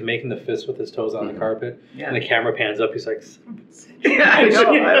see him, he's making the fist with his toes on the carpet, and the camera pans up. He's like, "Son of a bitch." Yeah, I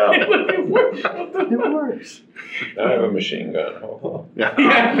know. It works. I have a machine gun. Oh. Yeah,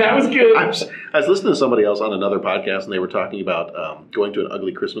 that was good. I was listening to somebody else on another podcast, and they were talking about going to an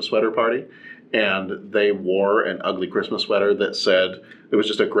ugly Christmas sweater party, and they wore an ugly Christmas sweater that said, it was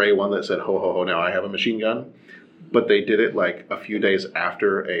just a gray one that said, "Ho, ho, ho, now I have a machine gun." But they did it like a few days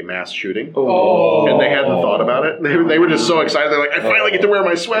after a mass shooting. Oh. And they hadn't thought about it. They were just so excited. They're like, I finally get to wear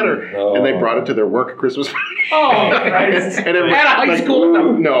my sweater. And they brought it to their work Christmas party. Oh, Christ. And it was at a high school?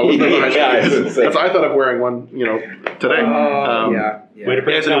 No, it was never high school. Yeah, I thought of wearing one, today. Way to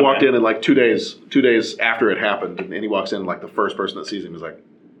bring it Anthony down, walked man. in and like 2 days after it happened, and he walks in and like the first person that sees him is like,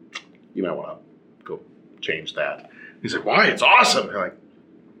 you might want to go change that. He's like, why? It's awesome. They're like,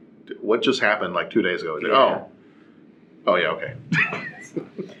 what just happened like 2 days ago? He's like, oh yeah, okay.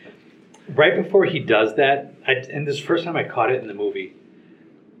 Right before he does that, and this is the first time I caught it in the movie,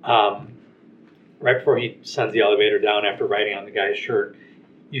 right before he sends the elevator down after writing on the guy's shirt,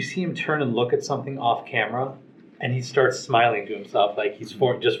 you see him turn and look at something off camera, and he starts smiling to himself like he's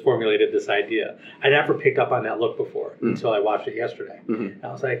just formulated this idea. I never picked up on that look before until I watched it yesterday. And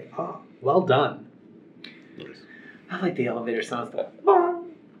I was like, oh, well done. I like the elevator sounds.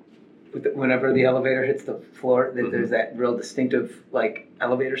 Whenever the elevator hits the floor, there's that real distinctive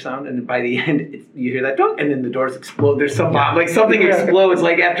elevator sound, and by the end, you hear that dunk, and then the doors explode. There's something explodes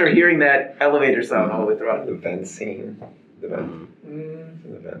after hearing that elevator sound all the way throughout. The vent scene. The vent.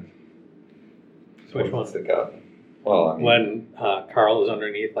 So which one? Stick out. Well, I mean, when Carl is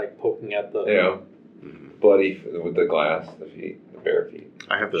underneath, poking at the bloody with the glass, the feet, the bare feet.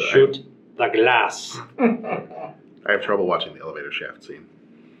 I have shoot the glass. I have trouble watching the elevator shaft scene.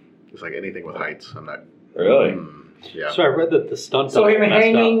 It's like anything with heights. I'm not really. Yeah. So I read that the stunt. So him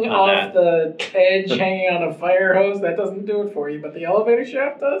hanging up on off the edge, hanging on a fire hose, that doesn't do it for you, but the elevator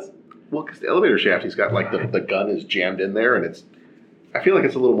shaft does? Well, because the elevator shaft, he's got the gun is jammed in there, and I feel like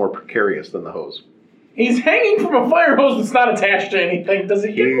it's a little more precarious than the hose. He's hanging from a fire hose that's not attached to anything. Does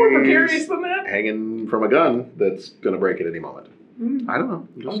it get more precarious than that? Hanging from a gun that's going to break at any moment. I don't know.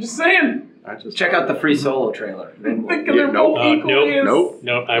 I'm just saying. Check out the Free Solo trailer. I'm thinking they're both equally as...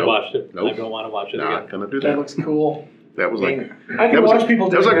 Nope. I watched it. I don't want to watch it again. Not going to do that. That looks cool. That was like... I can watch people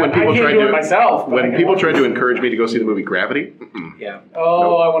do that. Was like when people tried do it myself. When people tried to encourage me to go see the movie Gravity. Yeah.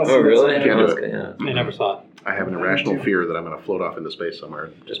 Oh, I want to see that. Really? Can't do it. Yeah. I never saw it. I have an irrational fear that I'm going to float off into space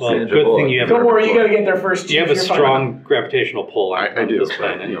somewhere. Good thing you have. Don't worry, you got to get there first. You have a strong gravitational pull. I do. This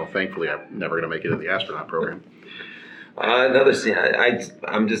planet. Thankfully, I'm never going to make it in the astronaut program. Another scene.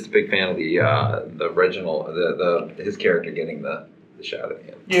 I'm just a big fan of the original. His character getting the shot at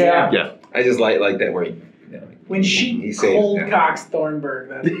him. Yeah. I just like that where he. When she cold cocks Thornburg,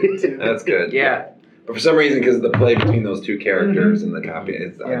 that's good too. That's good. Yeah. But for some reason, because of the play between those two characters and the copy,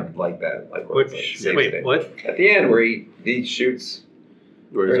 I like that. What? At the end, where he shoots.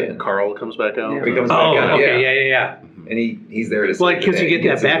 Where Carl comes back out? Yeah, he comes back out. Okay, yeah. And he's there to. Well, because you get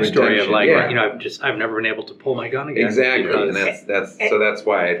that backstory of I've never been able to pull my gun again. Exactly, and that's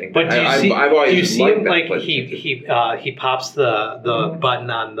why I think. But I've always do you see him that he pops the button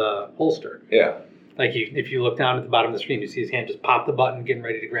on the holster? Yeah. Like if you look down at the bottom of the screen, you see his hand just pop the button, getting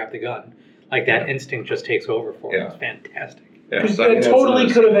ready to grab the gun. Like that instinct just takes over for him. It's fantastic. Because it totally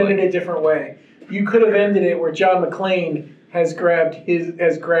could have ended a different way. You could have ended it where John McClane has grabbed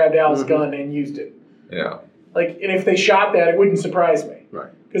Al's gun and used it. Yeah. And if they shot that, it wouldn't surprise me.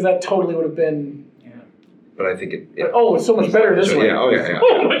 Right. Because that totally would have been. Yeah. But I think it. It's so much better this way. Yeah. Oh yeah.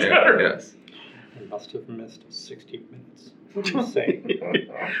 So much better. Yes. I must have missed 60 minutes. What are you saying?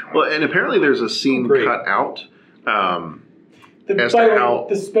 Well, and apparently there's a scene cut out.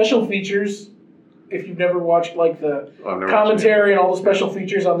 The special features if you've never watched like the I've never commentary and all the special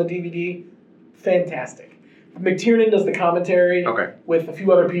features on the DVD, fantastic. McTiernan does the commentary with a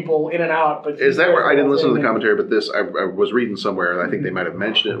few other people in and out. But Is that where I didn't listen to the commentary, but this I was reading somewhere, and I think they might have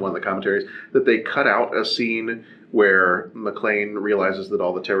mentioned it in one of the commentaries, that they cut out a scene where McClane realizes that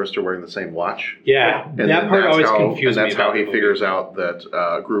all the terrorists are wearing the same watch. Yeah, and that part always confused me. And that's how he figures out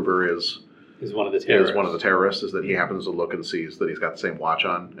that Gruber is one of the terrorists. Is one of the terrorists. Is that he happens to look and sees that he's got the same watch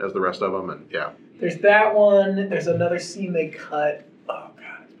on as the rest of them, and yeah. There's that one. There's another scene they cut. Oh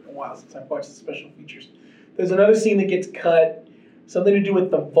god, it's been a while since I've watched the special features. There's another scene that gets cut, something to do with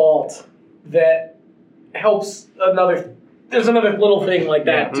the vault that helps another. There's another little thing like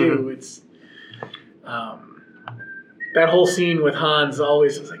that too. It's that whole scene with Hans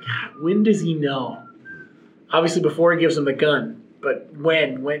always was like, when does he know? Obviously before he gives him the gun, but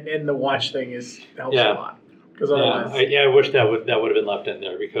when and the watch thing helps a lot. Because otherwise, I wish that would have been left in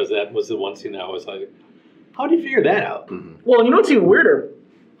there because that was the one scene that I was like, how do you figure that out? Well, you know what's even weirder?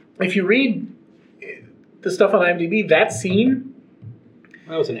 If you read the stuff on IMDb, that scene...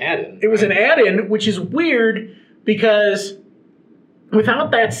 That was an add-in. It was an add-in, which is weird because without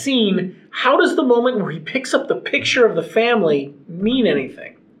that scene, how does the moment where he picks up the picture of the family mean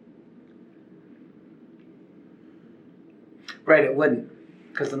anything? Right, it wouldn't.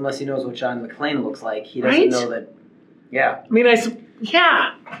 Because unless he knows what John McClane looks like, he doesn't know that... Yeah. I mean,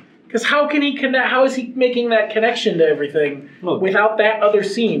 yeah. Because how can he connect? How is he making that connection to everything without that other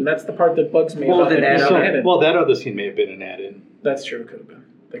scene? That's the part that bugs me. Well, that other scene may have been an add-in. That's true. It could have been.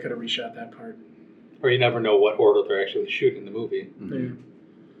 They could have reshot that part. Or you never know what order they're actually shooting the movie.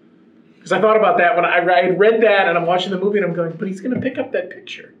 Because I thought about that when I read that, and I'm watching the movie, and I'm going, but he's going to pick up that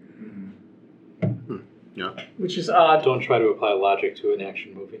picture. Yeah. Which is odd. Don't try to apply logic to an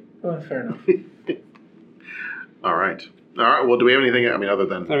action movie. Oh, fair enough. All right. Well, do we have anything? I mean, other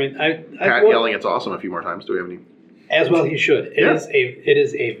than Pat yelling, "It's awesome!" a few more times. Do we have any? As well, he should. It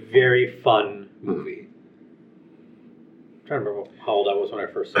is a very fun movie. I'm trying to remember how old I was when I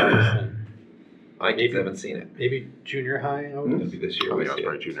first saw this thing. I haven't seen it. Maybe junior high. Maybe this year. I think I was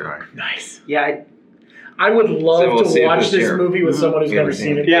probably junior high. Nice. Yeah, I would love to watch this movie with someone who's never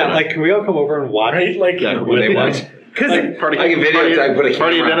seen it. Yeah, like can we all come over and watch? Right? Like when they watch. Because I can videotape, put a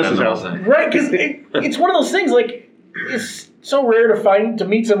camera at Dennis's house. Right? Because it's one of those things. Like it's so rare to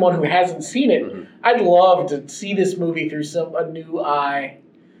meet someone who hasn't seen it. I'd love to see this movie through a new eye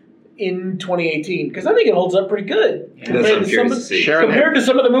in 2018 because I think it holds up pretty good compared to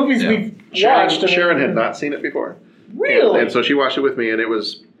some of the movies we've watched. Sharon had not seen it before. Really? And so she watched it with me, and it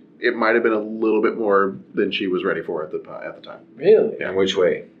might have been a little bit more than she was ready for at the time. Really? Yeah. In which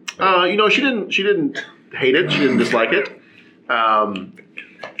way? She didn't hate it. She didn't dislike it.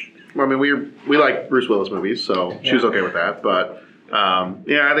 I mean, we like Bruce Willis movies, so she was okay with that. But I think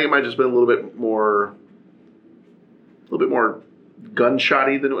it might have just been a little bit more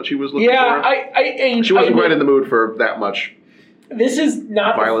gunshotty than what she was looking for. She wasn't quite in the mood for that much. This is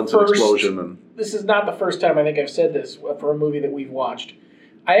not violence and explosion. This is not the first time I think I've said this for a movie that we've watched.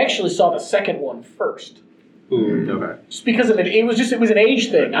 I actually saw the second one first. Okay. Just because of it. It was an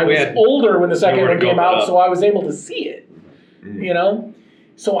age thing. I was older when the second one came out, so I was able to see it. You know?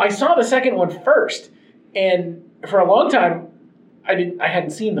 So I saw the second one first, and for a long time I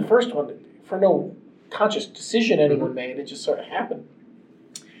hadn't seen the first one for no conscious decision anyone made. It just sort of happened.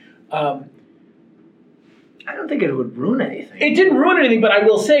 I don't think it would ruin anything. It didn't ruin anything, but I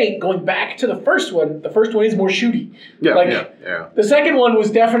will say, going back to the first one is more shooty. Yeah. The second one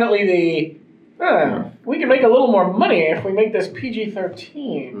was definitely we can make a little more money if we make this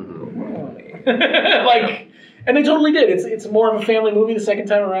PG-13. And they totally did. It's more of a family movie the second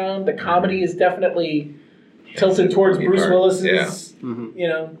time around. The comedy is definitely tilted towards Bruce Willis's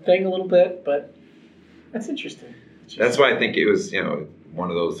thing a little bit, but that's interesting. That's why I think it was, one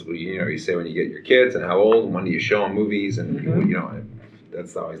of those, you say when you get your kids and how old, and when do you show them movies, and,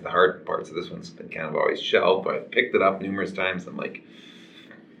 that's always the hard part. So this one's been kind of always shelved, but I picked it up numerous times. I'm like,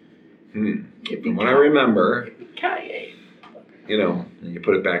 from what I remember, and you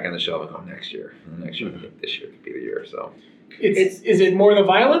put it back on the shelf and go next year. And next year, this year could be the year, so. Is it more the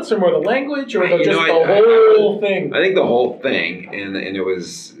violence or more the language or just the whole thing? I think the whole thing, and it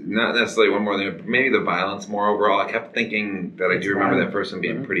was not necessarily one more than maybe the violence more overall. I kept thinking that I do remember that first one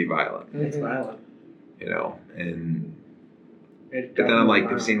being pretty violent. It's violent. But then I'm like,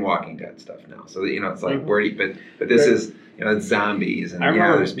 I've seen Walking Dead stuff now, so it's like where do you, but this is it's zombies and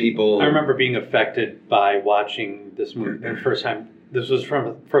there's people. I remember being affected by watching this movie the first time. This was from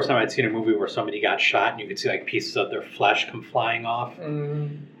the first time I'd seen a movie where somebody got shot and you could see like pieces of their flesh come flying off.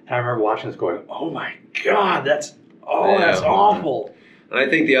 And I remember watching this going, oh my God, that's awful. And I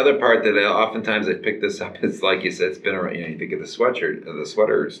think the other part that oftentimes I pick this up is, like you said, it's been around. You think of the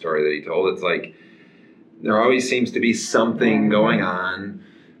sweater story that he told. It's like there always seems to be something going on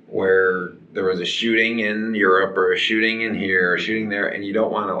where there was a shooting in Europe or a shooting in here or a shooting there, and you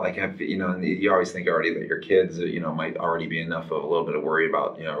don't want to like have, and you always think already that your kids, might already be enough of a little bit of worry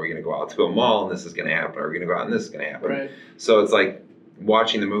about, are we going to go out to a mall and this is going to happen, or are we going to go out and this is going to happen? Right. So it's like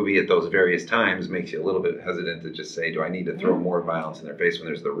watching the movie at those various times makes you a little bit hesitant to just say, do I need to throw more violence in their face when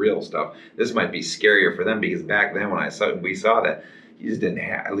there's the real stuff? This might be scarier for them because back then when we saw that, you just didn't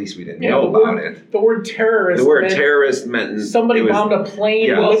have, at least we didn't know about it. The word terrorist. The word terrorist meant somebody bombed a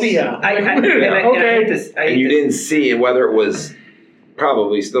plane in Libya. And you didn't see whether it was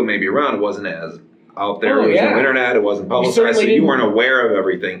probably still maybe around. It wasn't as out there. It was no internet. It wasn't publicized, so you weren't aware of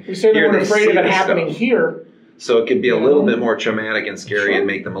everything. We certainly weren't afraid of it happening here. So it could be a little bit more traumatic and scary and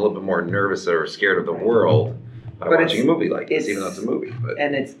make them a little bit more nervous or scared of the world by watching a movie like this, even though it's a movie. But.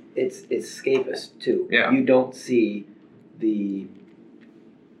 And it's escapist too. Yeah. You don't see the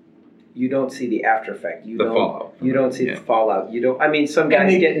after effect. You don't see the fallout. You don't. I mean, some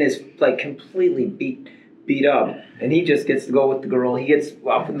guy's getting his completely beat up, and he just gets to go with the girl. He gets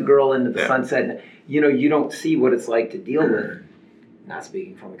off with the girl into the sunset. And, you don't see what it's like to deal with. Not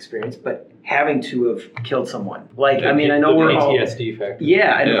speaking from experience, but having to have killed someone. I know we're all PTSD factor.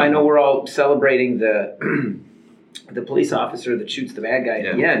 Yeah, and I know we're all celebrating the the police officer that shoots the bad guy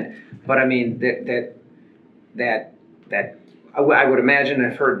at the end. But I mean that. I would imagine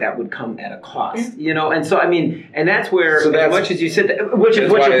I've heard that would come at a cost, and so I mean, and that's where as much as you said, which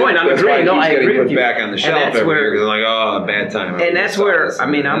is what's your point? I'm agreeing. No, I agree with you. Back on the shelf every year because I'm like, oh, bad time. And that's where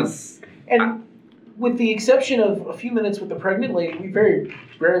and with the exception of a few minutes with the pregnant lady, we very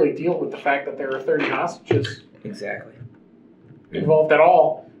rarely deal with the fact that there are 30 hostages involved at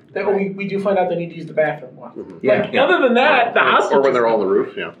all. That we do find out they need to use the bathroom. Other than that, the hostages, or when they're all on the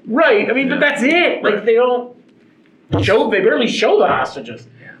roof, right. I mean, but that's it. Like they don't. They barely show the hostages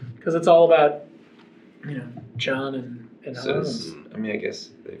because it's all about John and Hans. I mean, I guess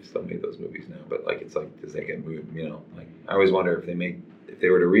they've still made those movies now, but it's like, does that get moved? I always wonder if they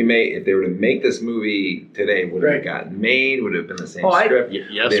were to make this movie today, would it have gotten made? Would it have been the same script?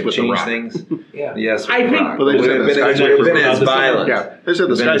 Yes, they've with changed The Rock. things. Yes, I think. But they just would have been as violent. Yeah, they said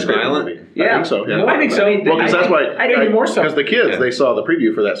the skyscraper movie. Yeah. I think so. Yeah. I think so. Well, because that's why. I think more so. Because the kids, they saw the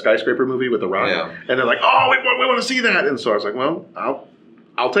preview for that skyscraper movie with The Rock, and they're like, "Oh, we want to see that." And so I was like, "Well,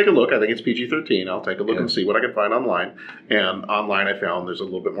 I'll take a look. I think it's PG-13. I'll take a look and see what I can find online." And online, I found there's a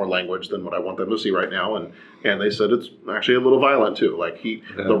little bit more language than what I want them to see right now. And they said it's actually a little violent too.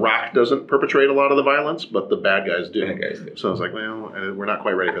 The Rock doesn't perpetrate a lot of the violence, but the bad guys do. So I was like, well, we're not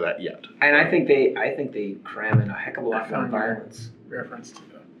quite ready for that yet. And I think they cram in a heck of a lot more violence. Reference to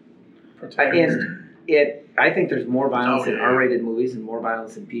the protagonist. I think there's more violence in R-rated movies and more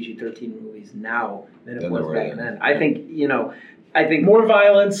violence in PG-13 movies now than it was back then. I think more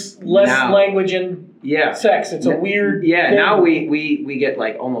violence, less language, and sex. It's a weird thing. Now we get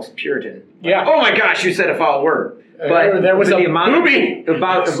almost Puritan. Yeah. Oh my gosh, you said a foul word. But there was the a amount movie.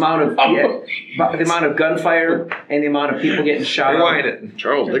 About the amount of gunfire and the amount of people getting shot.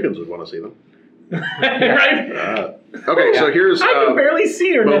 Charles Dickens would want to see them. Right. Okay, so here's. I can barely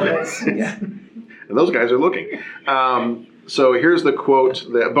see her nipples. And those guys are looking. So here's the quote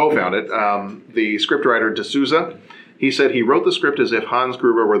that Bo found it. The scriptwriter D'Souza. He said he wrote the script as if Hans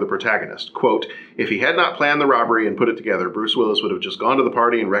Gruber were the protagonist. Quote, if he had not planned the robbery and put it together, Bruce Willis would have just gone to the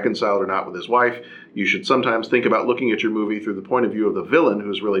party and reconciled or not with his wife. You should sometimes think about looking at your movie through the point of view of the villain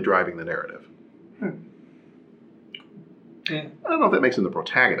who's really driving the narrative. Yeah. I don't know if that makes him the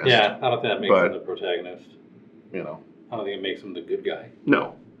protagonist. Yeah, I don't think that makes him the protagonist. I don't think it makes him the good guy.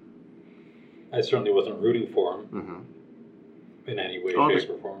 No. I certainly wasn't rooting for him in any way,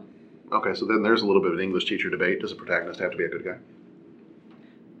 shape, or form. Okay, so then there's a little bit of an English teacher debate. Does the protagonist have to be a good guy?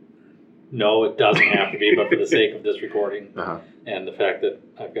 No, it doesn't have to be, but for the sake of this recording and the fact that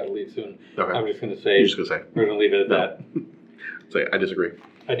I've got to leave soon, I'm just going to say, we're going to leave it at that. So I disagree.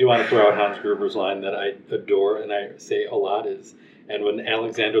 I do want to throw out Hans Gruber's line that I adore and I say a lot is, and when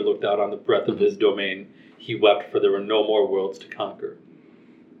Alexander looked out on the breadth of his domain, he wept for there were no more worlds to conquer.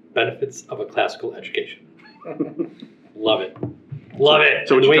 Benefits of a classical education. Love it. Love it.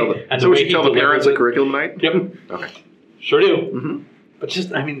 So would you tell the parents at curriculum night? Yep. Okay. Sure do. But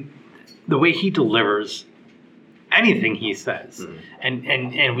just, I mean, the way he delivers anything he says,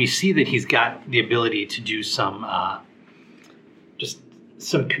 and we see that he's got the ability to do some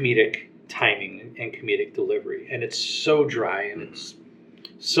comedic timing and comedic delivery, and it's so dry and it's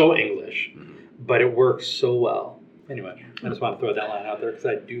so English, but it works so well. Anyway, I just want to throw that line out there because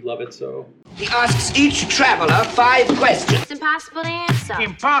I do love it so. He asks each traveler 5 questions. It's impossible to answer.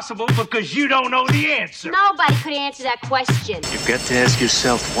 Impossible because you don't know the answer. Nobody could answer that question. You've got to ask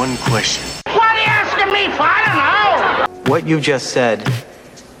yourself one question. What are you asking me for? I don't know. What you just said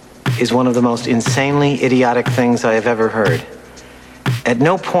is one of the most insanely idiotic things I have ever heard. At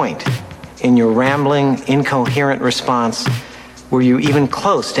no point in your rambling, incoherent response were you even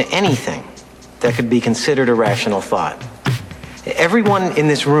close to anything that could be considered a rational thought. Everyone in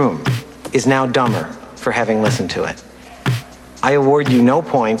this room is now dumber for having listened to it. I award you no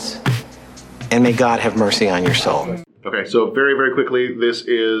points, and may God have mercy on your soul. Okay, so very, very quickly, this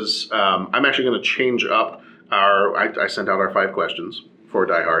is, I'm actually going to change up I sent out our 5 questions for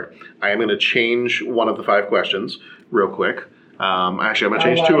Die Hard. I am going to change one of the 5 questions real quick. Actually, I'm going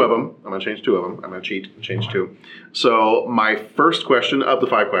to change 2 of them. I'm going to change 2 of them. I'm going to change 2. So my first question of the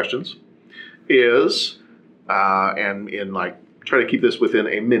 5 questions is, and in try to keep this within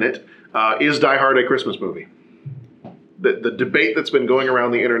a minute, is Die Hard a Christmas movie? The debate that's been going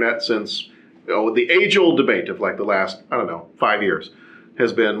around the internet since, the age-old debate of the last, 5 years,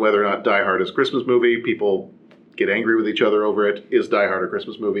 has been whether or not Die Hard is a Christmas movie. People get angry with each other over it. Is Die Hard a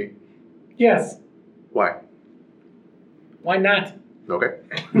Christmas movie? Yes. Why? Why not? Okay.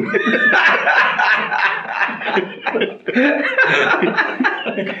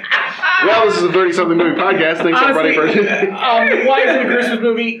 Well, this is a 30-something movie podcast. Thanks, everybody, for why is it a Christmas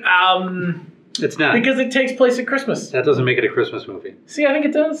movie? It's not. Because it takes place at Christmas. That doesn't make it a Christmas movie. See, I think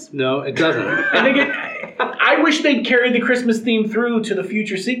it does. No, it doesn't. I wish they'd carried the Christmas theme through to the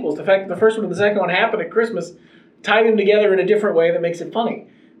future sequels. The fact that the first one and the second one happened at Christmas, tie them together in a different way that makes it funny.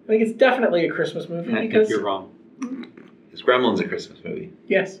 I think it's definitely a Christmas movie I because think you're wrong. Is Gremlins a Christmas movie?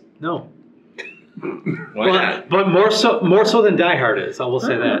 Yes. No. Why not? But more so than Die Hard is. I will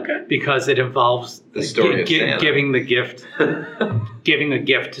say that okay. Because it involves the story of Santa. giving the gift, giving a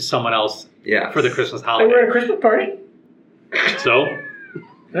gift to someone else. Yeah. For the Christmas They holiday. were at a Christmas party. So.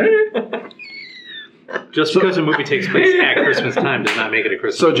 Just because a movie takes place at Christmas time does not make it a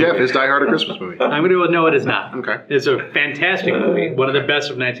Christmas movie. So, Jeff, is Die Hard a Christmas movie? I'm going to no, it is not. Okay. It's a fantastic movie, one of the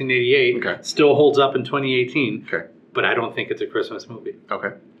best of 1988. Okay. Still holds up in 2018. Okay. But I don't think it's a Christmas movie.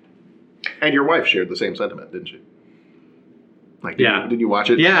 Okay. And your wife shared the same sentiment, didn't she? Yeah. Did you watch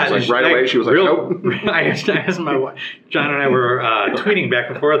it? Yeah. Right away, she was like, nope. I asked my wife. John and I were tweeting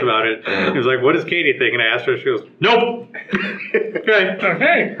back and forth about it. He was like, what does Katie think? And I asked her, she goes, nope.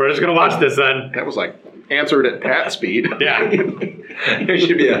 Okay. We're just going to watch this then. That was answered at Pat speed. Yeah. There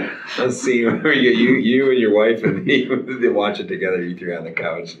should be a scene where you and your wife and they watch it together. You 3 on the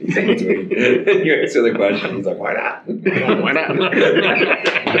couch. You answer the question. He's like, why not? Why not?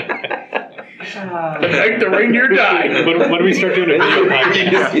 Like the reindeer died. When do we start doing a video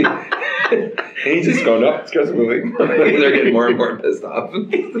podcast? And he's just going, no, it's Christmas movie. They're getting more and more pissed off.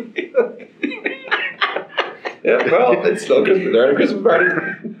 Yeah, well, it's still Christmas. They're at a Christmas party.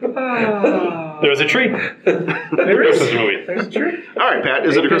 There was a tree. There is. Christmas movie. There's a tree. All right, Pat,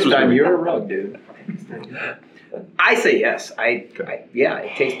 is it a Christmas movie? You're a rug, dude. I say yes. Yeah,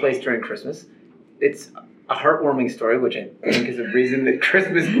 it takes place during Christmas. It's a heartwarming story, which I think is a reason that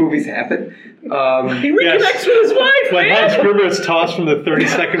Christmas movies happen. He reconnects with his wife, When man. Hans Gruber is tossed from the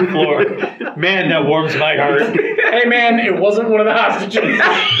 32nd floor, man, that warms my heart. Hey, man, it wasn't one of the hostages.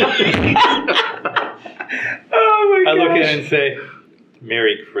 Oh, my I gosh. look at it and say,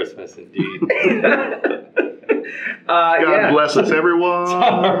 Merry Christmas indeed. God bless us, everyone. It's a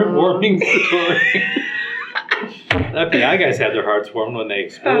heartwarming story. FBI guys had their hearts warmed when they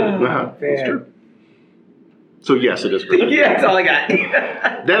exploded. That's true. So, yes, it is Christmas. Yeah, that's all I got.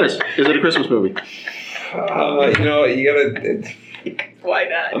 Dennis, is it a Christmas movie? You gotta. Why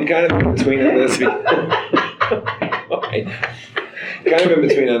not? I'm kind of in between on this. Kind of in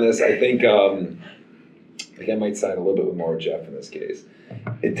between on this. I think I might side a little bit more with Jeff in this case.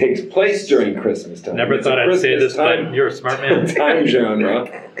 It takes place during Christmas time. Never It's thought a I'd say Christmas this, but you're a smart man. Time genre.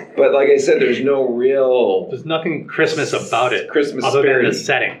 But like I said, there's no real. There's nothing Christmas about it, Christmas other spirit. than the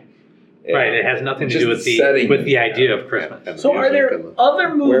setting. Yeah. Right, it has nothing to Just do with the setting. the idea of Christmas. So are there other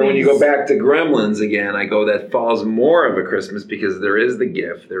movies? Where when you go back to Gremlins again, I go that falls more of a Christmas because there is the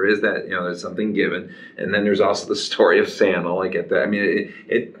gift, there is that there's something given, and then there's also the story of Santa. Like at that, I mean,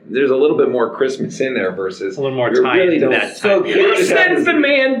 there's a little bit more Christmas in there versus a little more you time really into don't. that. So Who sends the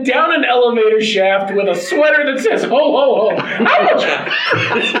man down an elevator shaft with a sweater that says "Ho ho ho"? How much?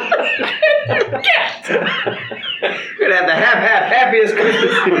 We're gonna have the happiest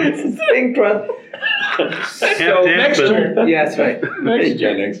Christmas thing, So next year. Yeah, that's right. Next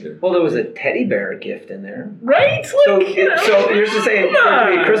year. Next year. Well, there was a teddy bear gift in there. Right? So, Like, you know, so you're just saying, for it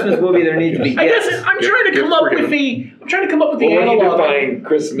to be a Christmas movie, there needs to be I gifts. guess I'm trying to come up with the Well, when you analog. define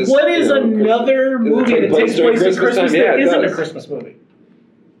Christmas, What is you know, another does it movie take that place takes during place at Christmas Christmas time? Yeah, that it isn't a does. Christmas movie?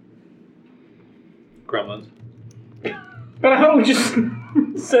 Gremlins. But I thought we just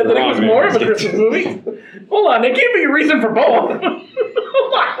said that it was Wrong, more of a man. Christmas movie. Hold on, there can't be a reason for both.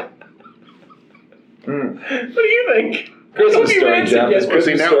 Hold on. What do you think? Christmas What do you Story, answer Jeff. yet? It's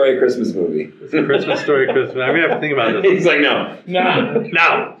Christmas now- Story, Christmas movie. It's a Christmas story, Christmas. I'm gonna have to think about this. He's like, no. No.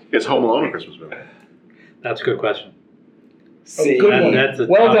 No. It's Home Alone, a Christmas movie. That's a good question. See, good one. That's a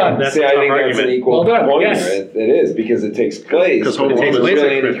Well tough, done. That's See, a I tough think that's argument. an equal Well done, point. yes. It is because it takes place. Because Home but it Alone takes is place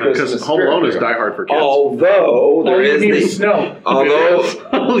really in the because Christmas Home Alone is spirit. Die Hard for kids. Although there All you is need the is snow. although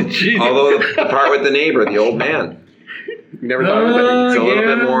Holy Jesus. although the part with the neighbor, the old man, You never thought of that? it's a little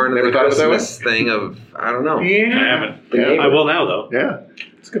yeah. bit more into Never the thought of it that way? Christmas thing of I don't know. I Yeah. haven't. The neighbor. I will now, though. Yeah.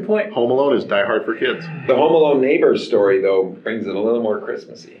 That's a good point. Home Alone is Die Hard for kids. The Home Alone neighbor story though brings it a little more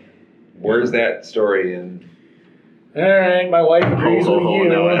Christmassy. Where's that story in? All right, my wife agrees with you.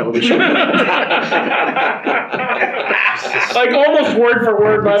 Now I have a vision. Like almost word for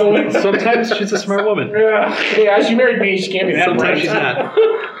word, by the way. Sometimes she's a smart woman. Yeah, she married me. She can't be that Sometimes bright. she's not.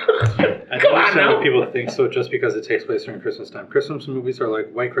 I Come don't on understand now. why people think so just because it takes place during Christmas time. Christmas movies are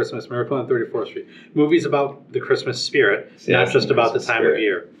like White Christmas, Miracle on 34th Street. Movies about the Christmas spirit, See, not that's just the about the Christmas time spirit. of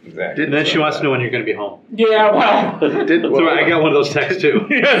year. Exactly. And then she wants to know when you're going to be home. Yeah, well. So I got one of those texts too.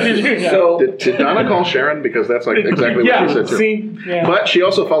 Yeah, did you? Yeah. So Did Donna call Sharon? Because that's like exactly what she said too. See, yeah. But she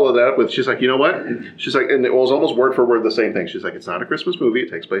also followed that up with, she's like, you know what? She's like, and it was almost word for word the same thing. She's like, it's not a Christmas movie.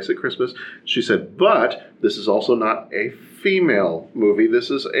 It takes place at Christmas. She said, but this is also not a female movie. This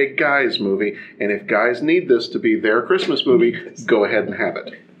is a guy's movie. And if guys need this to be their Christmas movie, go ahead and have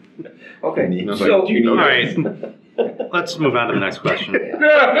it. okay, And I was so like, All right. Let's move on to the next question.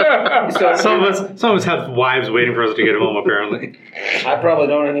 so Some of us have wives waiting for us to get home, apparently. I probably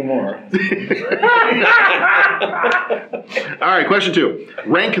don't anymore. All right, question 2.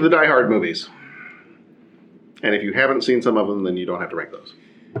 Rank the Die Hard movies. And if you haven't seen some of them, then you don't have to rank those.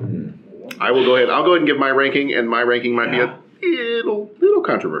 I will go ahead. I'll go ahead and give my ranking, and my ranking might be a little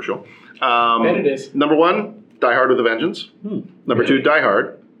controversial. Bet it is. Number 1, Die Hard with a Vengeance. Number 2, Die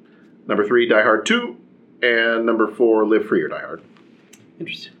Hard. Number 3, Die Hard 2. And number 4, Live Free or Die Hard.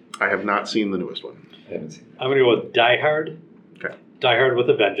 Interesting. I have not seen the newest one. I haven't seen. I'm going to go with Die Hard. Okay. Die Hard with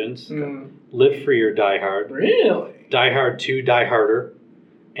a Vengeance. Mm, Live Free or Die Hard. really? Die Hard 2, Die Harder.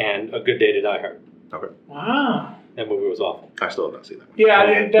 And A Good Day to Die Hard. Okay. Wow. That movie was awful. I still have not seen that one.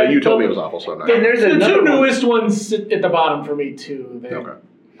 Yeah, But you told me it was awful, so I'm not. The, there's the another two one. newest ones sit at the bottom for me too. Okay.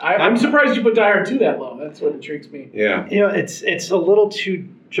 I'm surprised you put Die Hard 2 that low. That's what intrigues me. Yeah. You know, it's a little too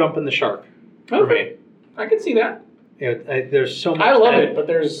jumping the shark for Okay. me. I can see that. You know, there's so much. I love that- it, but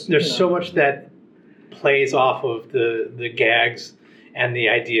there's so much that plays off of the gags and the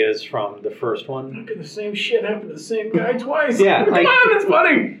ideas from the first one. Look at the same shit happen to the same guy twice. Yeah, Come like- on, it's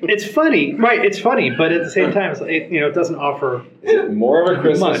funny. It's funny, right? It's funny, but at the same time, it doesn't offer. Is it more of a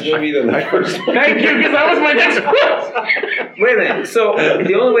Christmas Much. movie than the first one? Thank you, because that was my next question. Wait a minute. So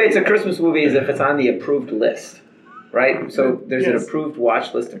the only way it's a Christmas movie is if it's on the approved list, right? So there's an Yes. approved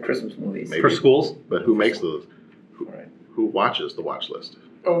watch list of Christmas movies. Maybe. For schools? But who makes those? Right. Who watches the watch list?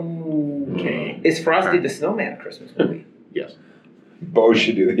 Okay. Is Frosty the Snowman a Christmas movie? Yes. Bo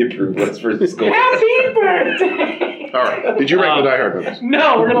should do the approved list for the school. Happy birthday! All right. Did you rank the Die Hard movies?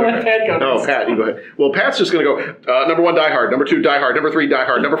 No, we're gonna let Pat go. No, next. Pat, you go ahead. Well, Pat's just going to go number 1, Die Hard. Number 2, Die Hard. Number 3, Die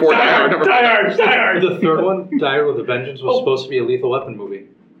Hard. Number 4, Die Hard. Number Die Hard, Die Hard. The third one, Die Hard with a Vengeance, was Oh. supposed to be a Lethal Weapon movie.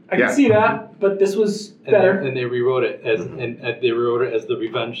 I can see that, but this was And better. and they rewrote it as the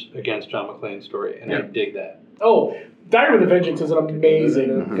revenge against John McClane's story, and I Yeah. dig that. Oh, Die Hard with a Vengeance is an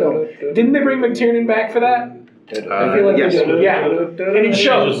amazing film. Didn't they bring McTiernan back for that? I feel like yes. they did. Yeah, and it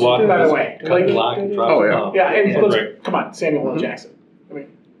shows, Just walk by the just way. cut Like, the lock and drop Oh, it yeah. off. yeah, and let's, Right. come on, Samuel L. Jackson. I mean,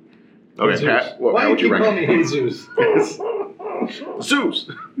 Okay, Jesus. Pat, Why how would do you you call rank me it? Jesus? Zeus!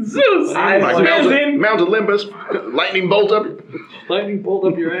 Zeus! Like Mount Olympus, lightning bolt up. Lightning bolt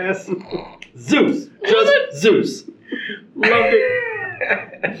up your ass. Zeus. Just Zeus. Loved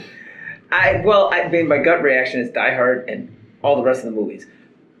it. I mean, my gut reaction is Die Hard and all the rest of the movies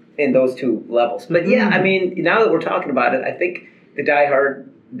in those two levels. But yeah, I mean, now that we're talking about it, I think the Die Hard,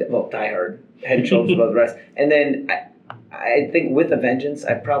 Head and Shoulders above the rest. And then I think with a Vengeance,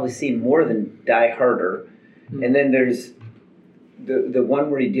 I've probably seen more than Die Harder. And then there's the one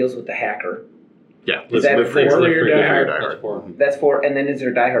where he deals with the hacker. Yeah, Is that Live Free four? or Die Hard. Hard. That's 4. And then is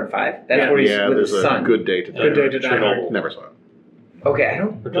there Die Hard 5? That's where he's Yeah, with there's his a son. Good Day to Die Good Day Hard. to Die Hard. Never saw it. Okay, I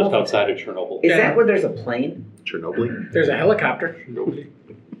don't We're know. just outside of Chernobyl. Is that where there's a plane? Chernobyl. There's a helicopter.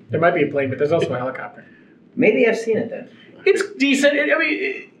 There might be a plane, but there's also a helicopter. Maybe I've seen it then. It's decent. I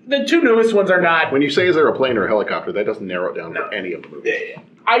mean, the two newest ones are not. When you say is there a plane or a helicopter, that doesn't narrow it down for any of the movies.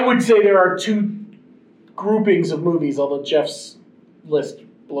 I would say there are two groupings of movies, although Jeff's list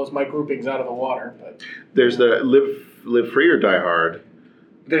blows my groupings out of the water. But There's the Live Free or Die Hard.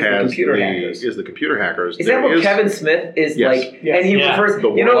 There's the computer hackers. Is the computer hackers. Is that what Kevin Smith is like? Yes. And he refers.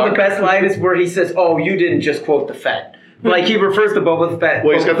 You know, the best line is where he says, "Oh, you didn't just quote the Fett." Like he refers to Boba Fett.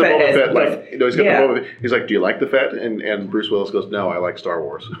 Well, he's got the Boba Fett. as Like, he's got the Boba Fett. He's like, "Do you like the Fett?" And Bruce Willis goes, "No, I like Star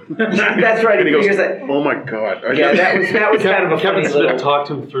Wars." That's right. And he goes, Here's that- "Oh my god!" Yeah, that was kind of a Kevin funny Smith little. talked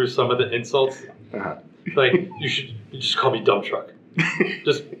him through some of the insults. Like, you just call me dump truck.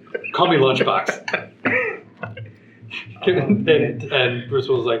 Just call me lunchbox. and Bruce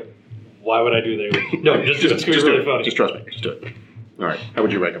was like, why would I do that? No, just just do it. It's do really it. funny. Just trust me. Just do it. All right. How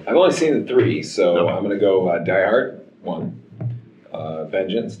would you rank them? I've only seen the 3, so I'm going to go Die Hard 1,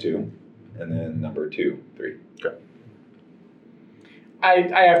 Vengeance 2, and then number 2, 3. Okay.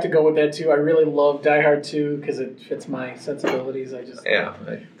 I have to go with that too. I really love Die Hard 2 because it fits my sensibilities. I just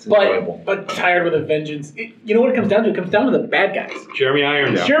it's enjoyable. but tired with a vengeance. You know what it comes down to? It comes down to the bad guys. Jeremy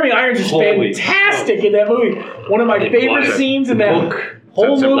Irons. Yeah. Jeremy Irons is Holy fantastic in that movie. One of my favorite scenes in that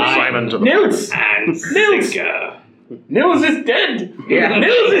whole movie. Simon to the Nils. And Nils. Nils is dead. Yeah.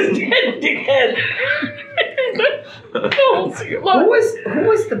 Nils is dead, dickhead. Who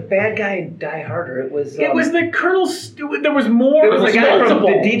was the bad guy in Die Harder? It was. It was the Colonel. There was more. It was the guy from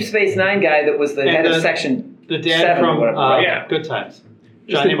multiple. the Deep Space Nine guy that was the head of section. The dad 7 from or whatever, right? Good Times.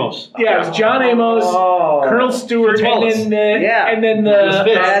 John Amos. Yeah, it was John Amos, Colonel Stewart, and then and then the.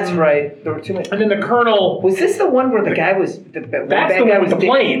 That's right. There were too many. And then the Colonel. Was this the one where the guy was? That's the one with the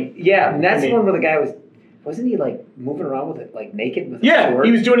plane. Yeah, and that's the one where the guy was. Wasn't he like moving around with it, like naked with a sword?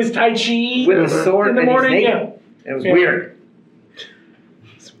 He was doing his Tai Chi with a sword in the and he's morning. naked. Yeah, it was weird.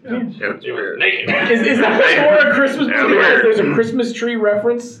 Is that for a Christmas movie? There's a Christmas tree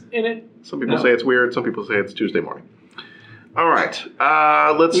reference in it. Some people say it's weird. Some people say it's Tuesday morning. All right.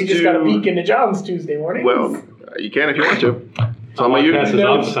 Let's We just got a peek into John's Tuesday morning. Well, you can if you want to. It's on my Podcast is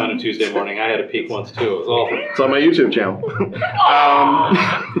YouTube. office on a Tuesday morning. I had a peek once too. It was awful. It's on my YouTube channel.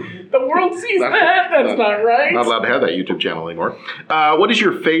 The world sees that. That's not right. Not allowed to have that YouTube channel anymore. What is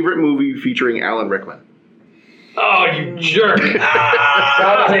your favorite movie featuring Alan Rickman? Oh, you jerk!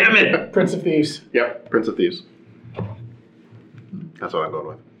 Damn it! Prince of Thieves. Yep, Prince of Thieves. That's what I'm going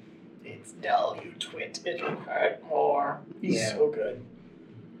with. It's dull, you twit. It'll hurt more. He's so good.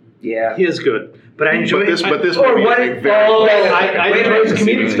 Yeah, he is good. But I enjoy this movie is I enjoy his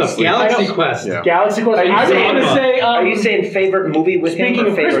comedic stuff. Galaxy Quest. Yeah. Galaxy Quest. I was going to say. Are you saying favorite movie with him Speaking or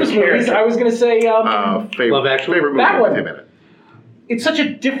of favorite Christmas movies, character? I was going to say. Love Actually. Favorite movie That with one. him in it. It's such a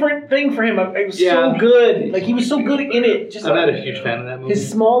different thing for him. It was so good. Like he was so good in it. Just I'm like, not a huge fan of that movie. his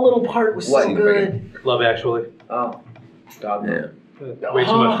small little part was so good. Love Actually. Oh, Dogma. Way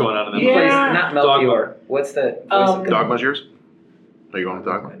too much going on in that Yeah. movie. Not Melchior. What's the voice of Dogma's yours? Are you going with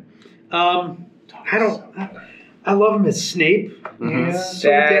Dogma? I don't. I love him as Snape. Mhm. He's so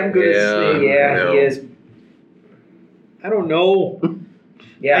damn good as Snape. Yeah, he is. I don't know.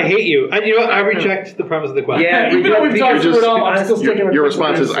 Yeah. I hate you. You know what? I reject the premise of the question. Yeah, Even though we've talked through it all, I'm still sticking with Your Prince of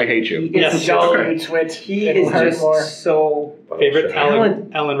response is, Thieves. I hate you. It's Yes. a dull, Okay. you twit. He It'll is hurt just more. so. Favorite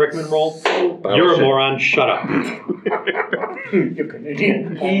Alan Rickman role? You're a moron. Shut up. You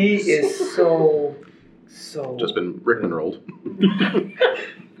Canadian. He is so. Just been Rickman rolled.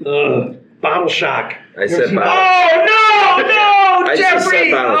 Bottle Shock. I said bottle. Oh no, I just Jeffrey!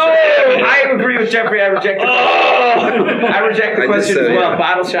 said bottle Oh, shock. I agree with Jeffrey. I reject the question. I reject the I just question said as it, well. yeah.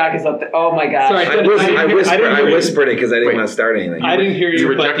 Bottle shock is up there. Oh my gosh. Sorry, I whispered it because I didn't want to start anything. I didn't hear You you,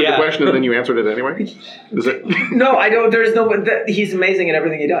 but rejected the yeah. question and then you answered it anyway? Is it? No, I don't. There's no. He's amazing at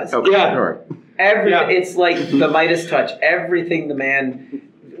everything he does. Okay. Yeah. All right. It's like the Midas touch. Everything the man,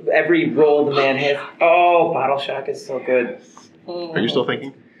 every role the man has. Oh, Bottle Shock is so good. Are you still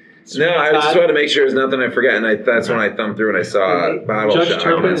thinking? No, I just wanted to make sure there's nothing I forget, and that's when I thumbed through and I saw Bottle Judge Shock.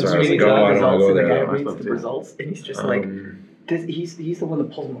 Turpin And that's and why I was Sweeney like, oh, I Todd don't want to go The guy there. reads the results, and he's just like, he's the one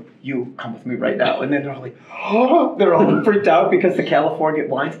that pulls him up. You come with me right now, and then they're like, oh, they're all freaked out because the California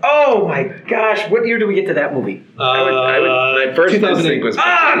lines. Oh my gosh, what year do we get to that movie? My first 2008. instinct was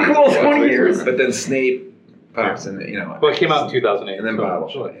Cool, 20 years. But then Snape pops in, Well, it came out in 2008. And then so, Bottle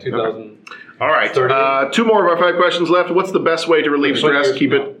Shock. 2000. All right. 2 more of our 5 questions left. What's the best way to relieve stress?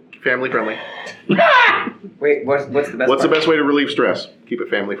 Keep it family friendly. Wait, what's the best? What's the part? best way to relieve stress? Keep it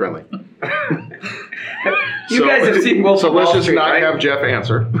family friendly. You guys have seen Wolf So of Wall let's just Street, not right? have Jeff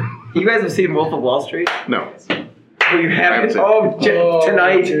answer. You guys have seen Wolf of Wall Street? No. Oh, you haven't?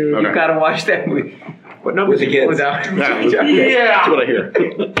 Tonight you've got to watch that movie. What number did you put out? That's what I hear.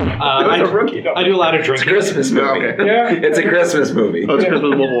 I do a lot of drinking. It's a Christmas movie. Yeah. It's a Christmas movie. Oh, it's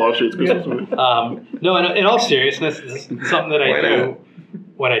Christmas Wolf of Wall Street. It's Christmas movie. No, in all seriousness, this is something that I do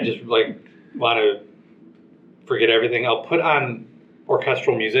when I just like want to forget everything. I'll put on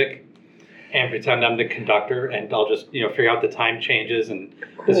orchestral music and pretend I'm the conductor, and I'll just figure out the time changes and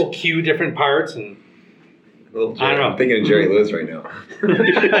just cue different parts and. I don't know. I'm thinking of Jerry Lewis right now.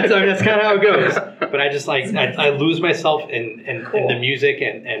 that's kind of how it goes. But I just I lose myself in the music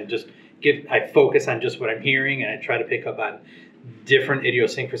and just I focus on just what I'm hearing, and I try to pick up on different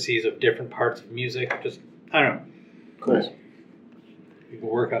idiosyncrasies of different parts of music. Just I don't know. Cool. You can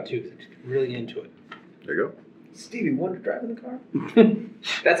work out too. Really into it. There you go. Stevie Wonder driving the car.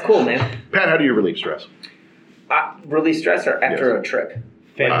 That's cool, man. Pat, how do you relieve stress? Relieve stress or after a trip?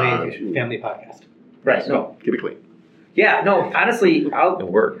 Family podcast. Right. No. Keep it clean. Yeah. No. Honestly, It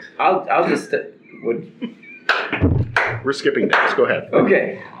worked. I'll just We're skipping next. Go ahead.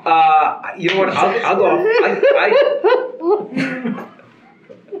 Okay. You know what? I'll go off.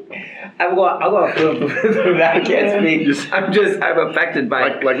 I'll go off. I can't speak. I'm affected by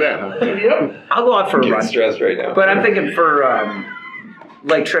like that. Huh? Yep. I'll go out for a run. Stressed right now. But I'm thinking for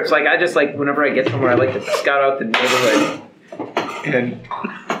like trips. Like I just like whenever I get somewhere, I like to scout out the neighborhood and.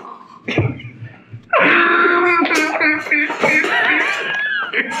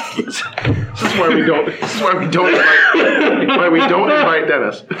 This is why we don't. This is why we don't invite. Why we don't invite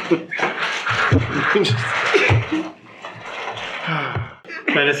Dennis.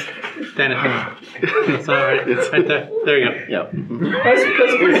 Dennis. It's all right. It's right there. There you go. Yeah. That's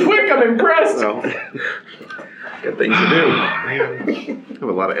pretty quick. I'm impressed. Well, got things to do. I have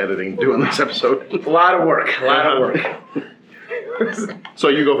a lot of editing to do in this episode. A lot of work. So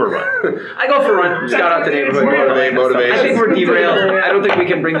you go for a run. I go for a run. Scout out the neighborhood. Motivation. I think we're derailed. I don't think we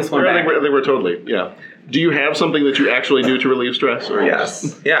can bring this one back. I think we're totally. Yeah. Do you have something that you actually do to relieve stress? Or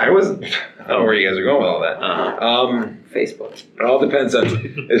Yes. Yeah, I wasn't. I don't know where you guys are going with all that. Facebook. It all depends on.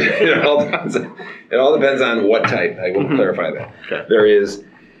 It all depends on what type. I will clarify that. Okay. There is.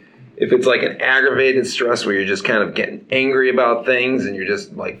 If it's like an aggravated stress where you're just kind of getting angry about things and you're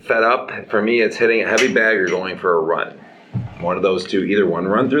just like fed up, for me it's hitting a heavy bag or going for a run. One of those two, either one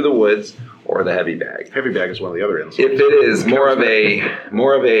run through the woods or the heavy bag. Heavy bag is one of the other ends. If it is more of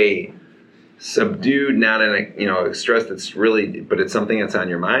a subdued, not in a stress that's really, but it's something that's on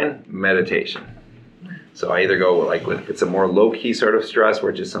your mind, meditation. So I either go like if it's a more low key sort of stress where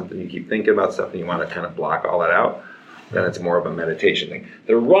it's just something you keep thinking about, stuff and you want to kind of block all that out, then it's more of a meditation thing.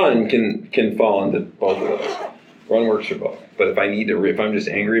 The run can fall into both of those. Run works for both. But if I'm just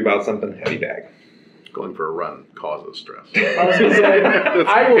angry about something, heavy bag. Going for a run causes stress. I was going to say,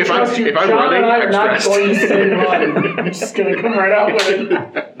 I will trust you. John and I are not going to say run. I'm just going to come right out with it.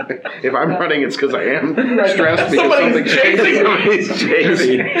 If I'm running, it's because I am stressed because Somebody's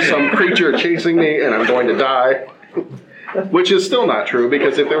chasing me. Some creature chasing me, and I'm going to die. Which is still not true,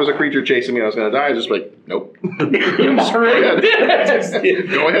 because if there was a creature chasing me and I was going to die, I'd just be like, nope. Go ahead.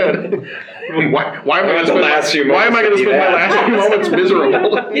 Go ahead. Why am I going to spend my last few moments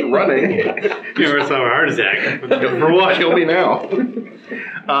miserable running? You ever saw a heart attack? For what? Kill me now.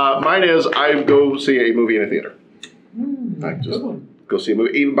 Mine is I go see a movie in a theater. I just go see a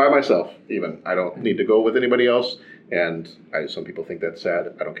movie, even by myself. Even I don't need to go with anybody else. And some people think that's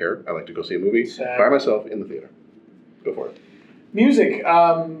sad. I don't care. I like to go see a movie by myself in the theater. Go for it. Music.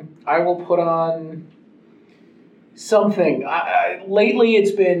 I will put on something. Lately,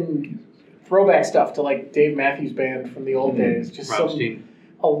 it's been throwback stuff to like Dave Matthews Band from the old days. Just a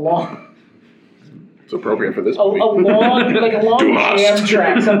long. It's appropriate for this a movie. long jam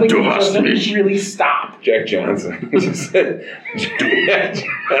track. Something that doesn't really stop. Jack Johnson. Jack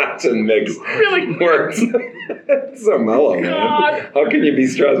Johnson mix really works. It's so mellow, man. How can you be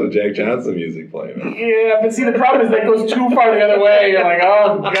stressed with Jack Johnson music playing? Yeah, but see, the problem is that goes too far the other way. You're like,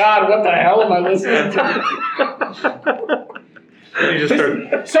 oh God, what the hell am I listening to?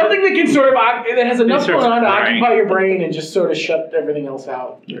 Something that can sort of that has enough going on to occupy your brain and just sort of shut everything else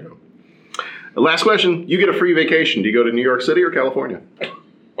out. Yeah. Last question. You get a free vacation. Do you go to New York City or California?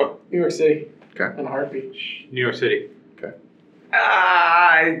 New York City. Okay. On a heartbeat. New York City. Okay.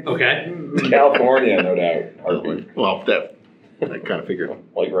 Okay. California, no doubt. Heartbeat. Well, that I kind of figured.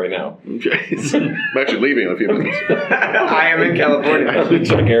 Like right now. Okay. I'm actually leaving in a few minutes. I am in California.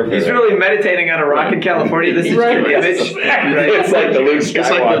 Check airfare. He's really meditating on a rock in California. This is Right. your image. Right? It's like the Luke Skywalker. It's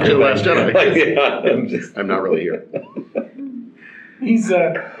like the Last Jedi. Like, I'm not really here. He's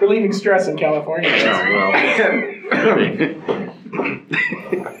relieving stress in California.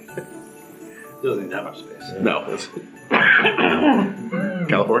 Doesn't need that much space. No.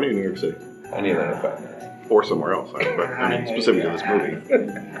 California or New York City? Anywhere in 5 minutes. Or somewhere else. I mean, specific to this movie.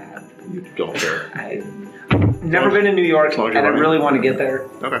 You don't care. I've never been to New York, and I really want to get there.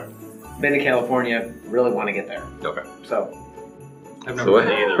 Okay. Been to California, really want to get there. Okay. So. I've never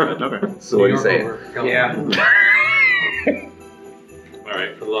been either. Okay. So what are you saying? Yeah. All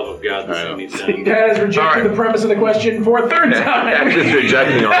right, for the love of God, this thing needs to end. Dad has rejected the premise of the question for a third time. I'm just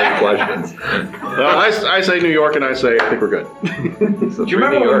rejecting all the questions. I say New York, and I say I think we're good. So Do you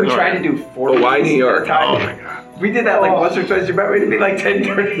remember when we tried to do 4 But why movies New York? at a time? Oh my god. We did that like once or twice. You remember? It'd be like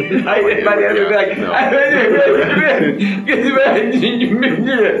 10:30 at night, and by the end we'd be like,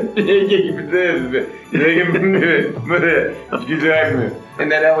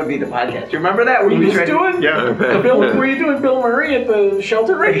 and then that would be the podcast. You remember that? Were you just doing? Yeah. Were you doing Bill Murray at the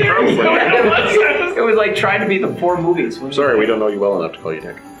shelter right there? It was like trying to be the 4 movies. Sorry, we don't know you well enough to call you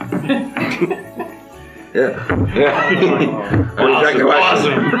Nick.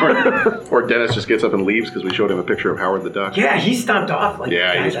 Awesome. Or Dennis just gets up and leaves because we showed him a picture of Howard the Duck. Yeah, he stomped off. Like,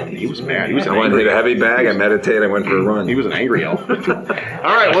 Yeah, guys, he was mad. He was I went to angry. a heavy bag. I meditate. I went for a run. He was an angry elf. All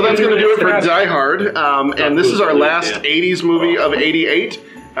right, well, that's going to do it for Die Hard. And this is our last 80s movie of 88.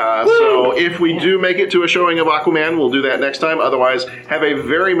 So if we do make it to a showing of Aquaman, we'll do that next time. Otherwise, have a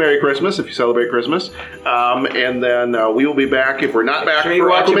very Merry Christmas if you celebrate Christmas. And then we will be back, if we're not back Sure for you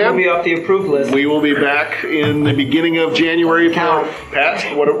watch a Aquaman, movie off the approved list. we will be back in the beginning of January for Pat.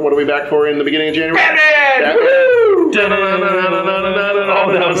 What are we back for in the beginning of January? Batman! Oh,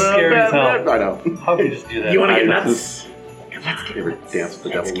 that was scary as hell. I know. How could you just do that? You want to get nuts? Ever dance with the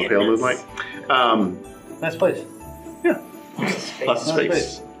devil in the pale moonlight? Nice place. Lots of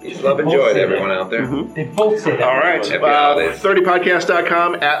space. Peace, love, and joy to everyone out there. They both say that. All right. Happy holidays.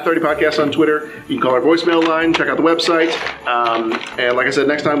 30podcast.com, at 30podcast on Twitter. You can call our voicemail line, check out the website. And like I said,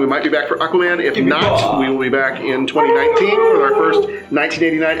 next time we might be back for Aquaman. If not, we will be back in 2019 with our first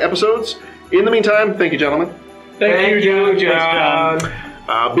 1989 episodes. In the meantime, thank you, gentlemen. Thank you, John.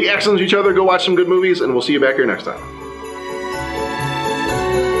 Be excellent to each other. Go watch some good movies, and we'll see you back here next time.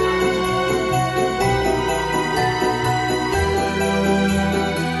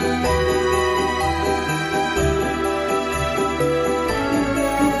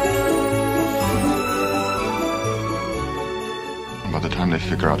 By the time they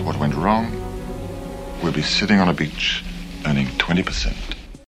figure out what went wrong, we'll be sitting on a beach earning 20%.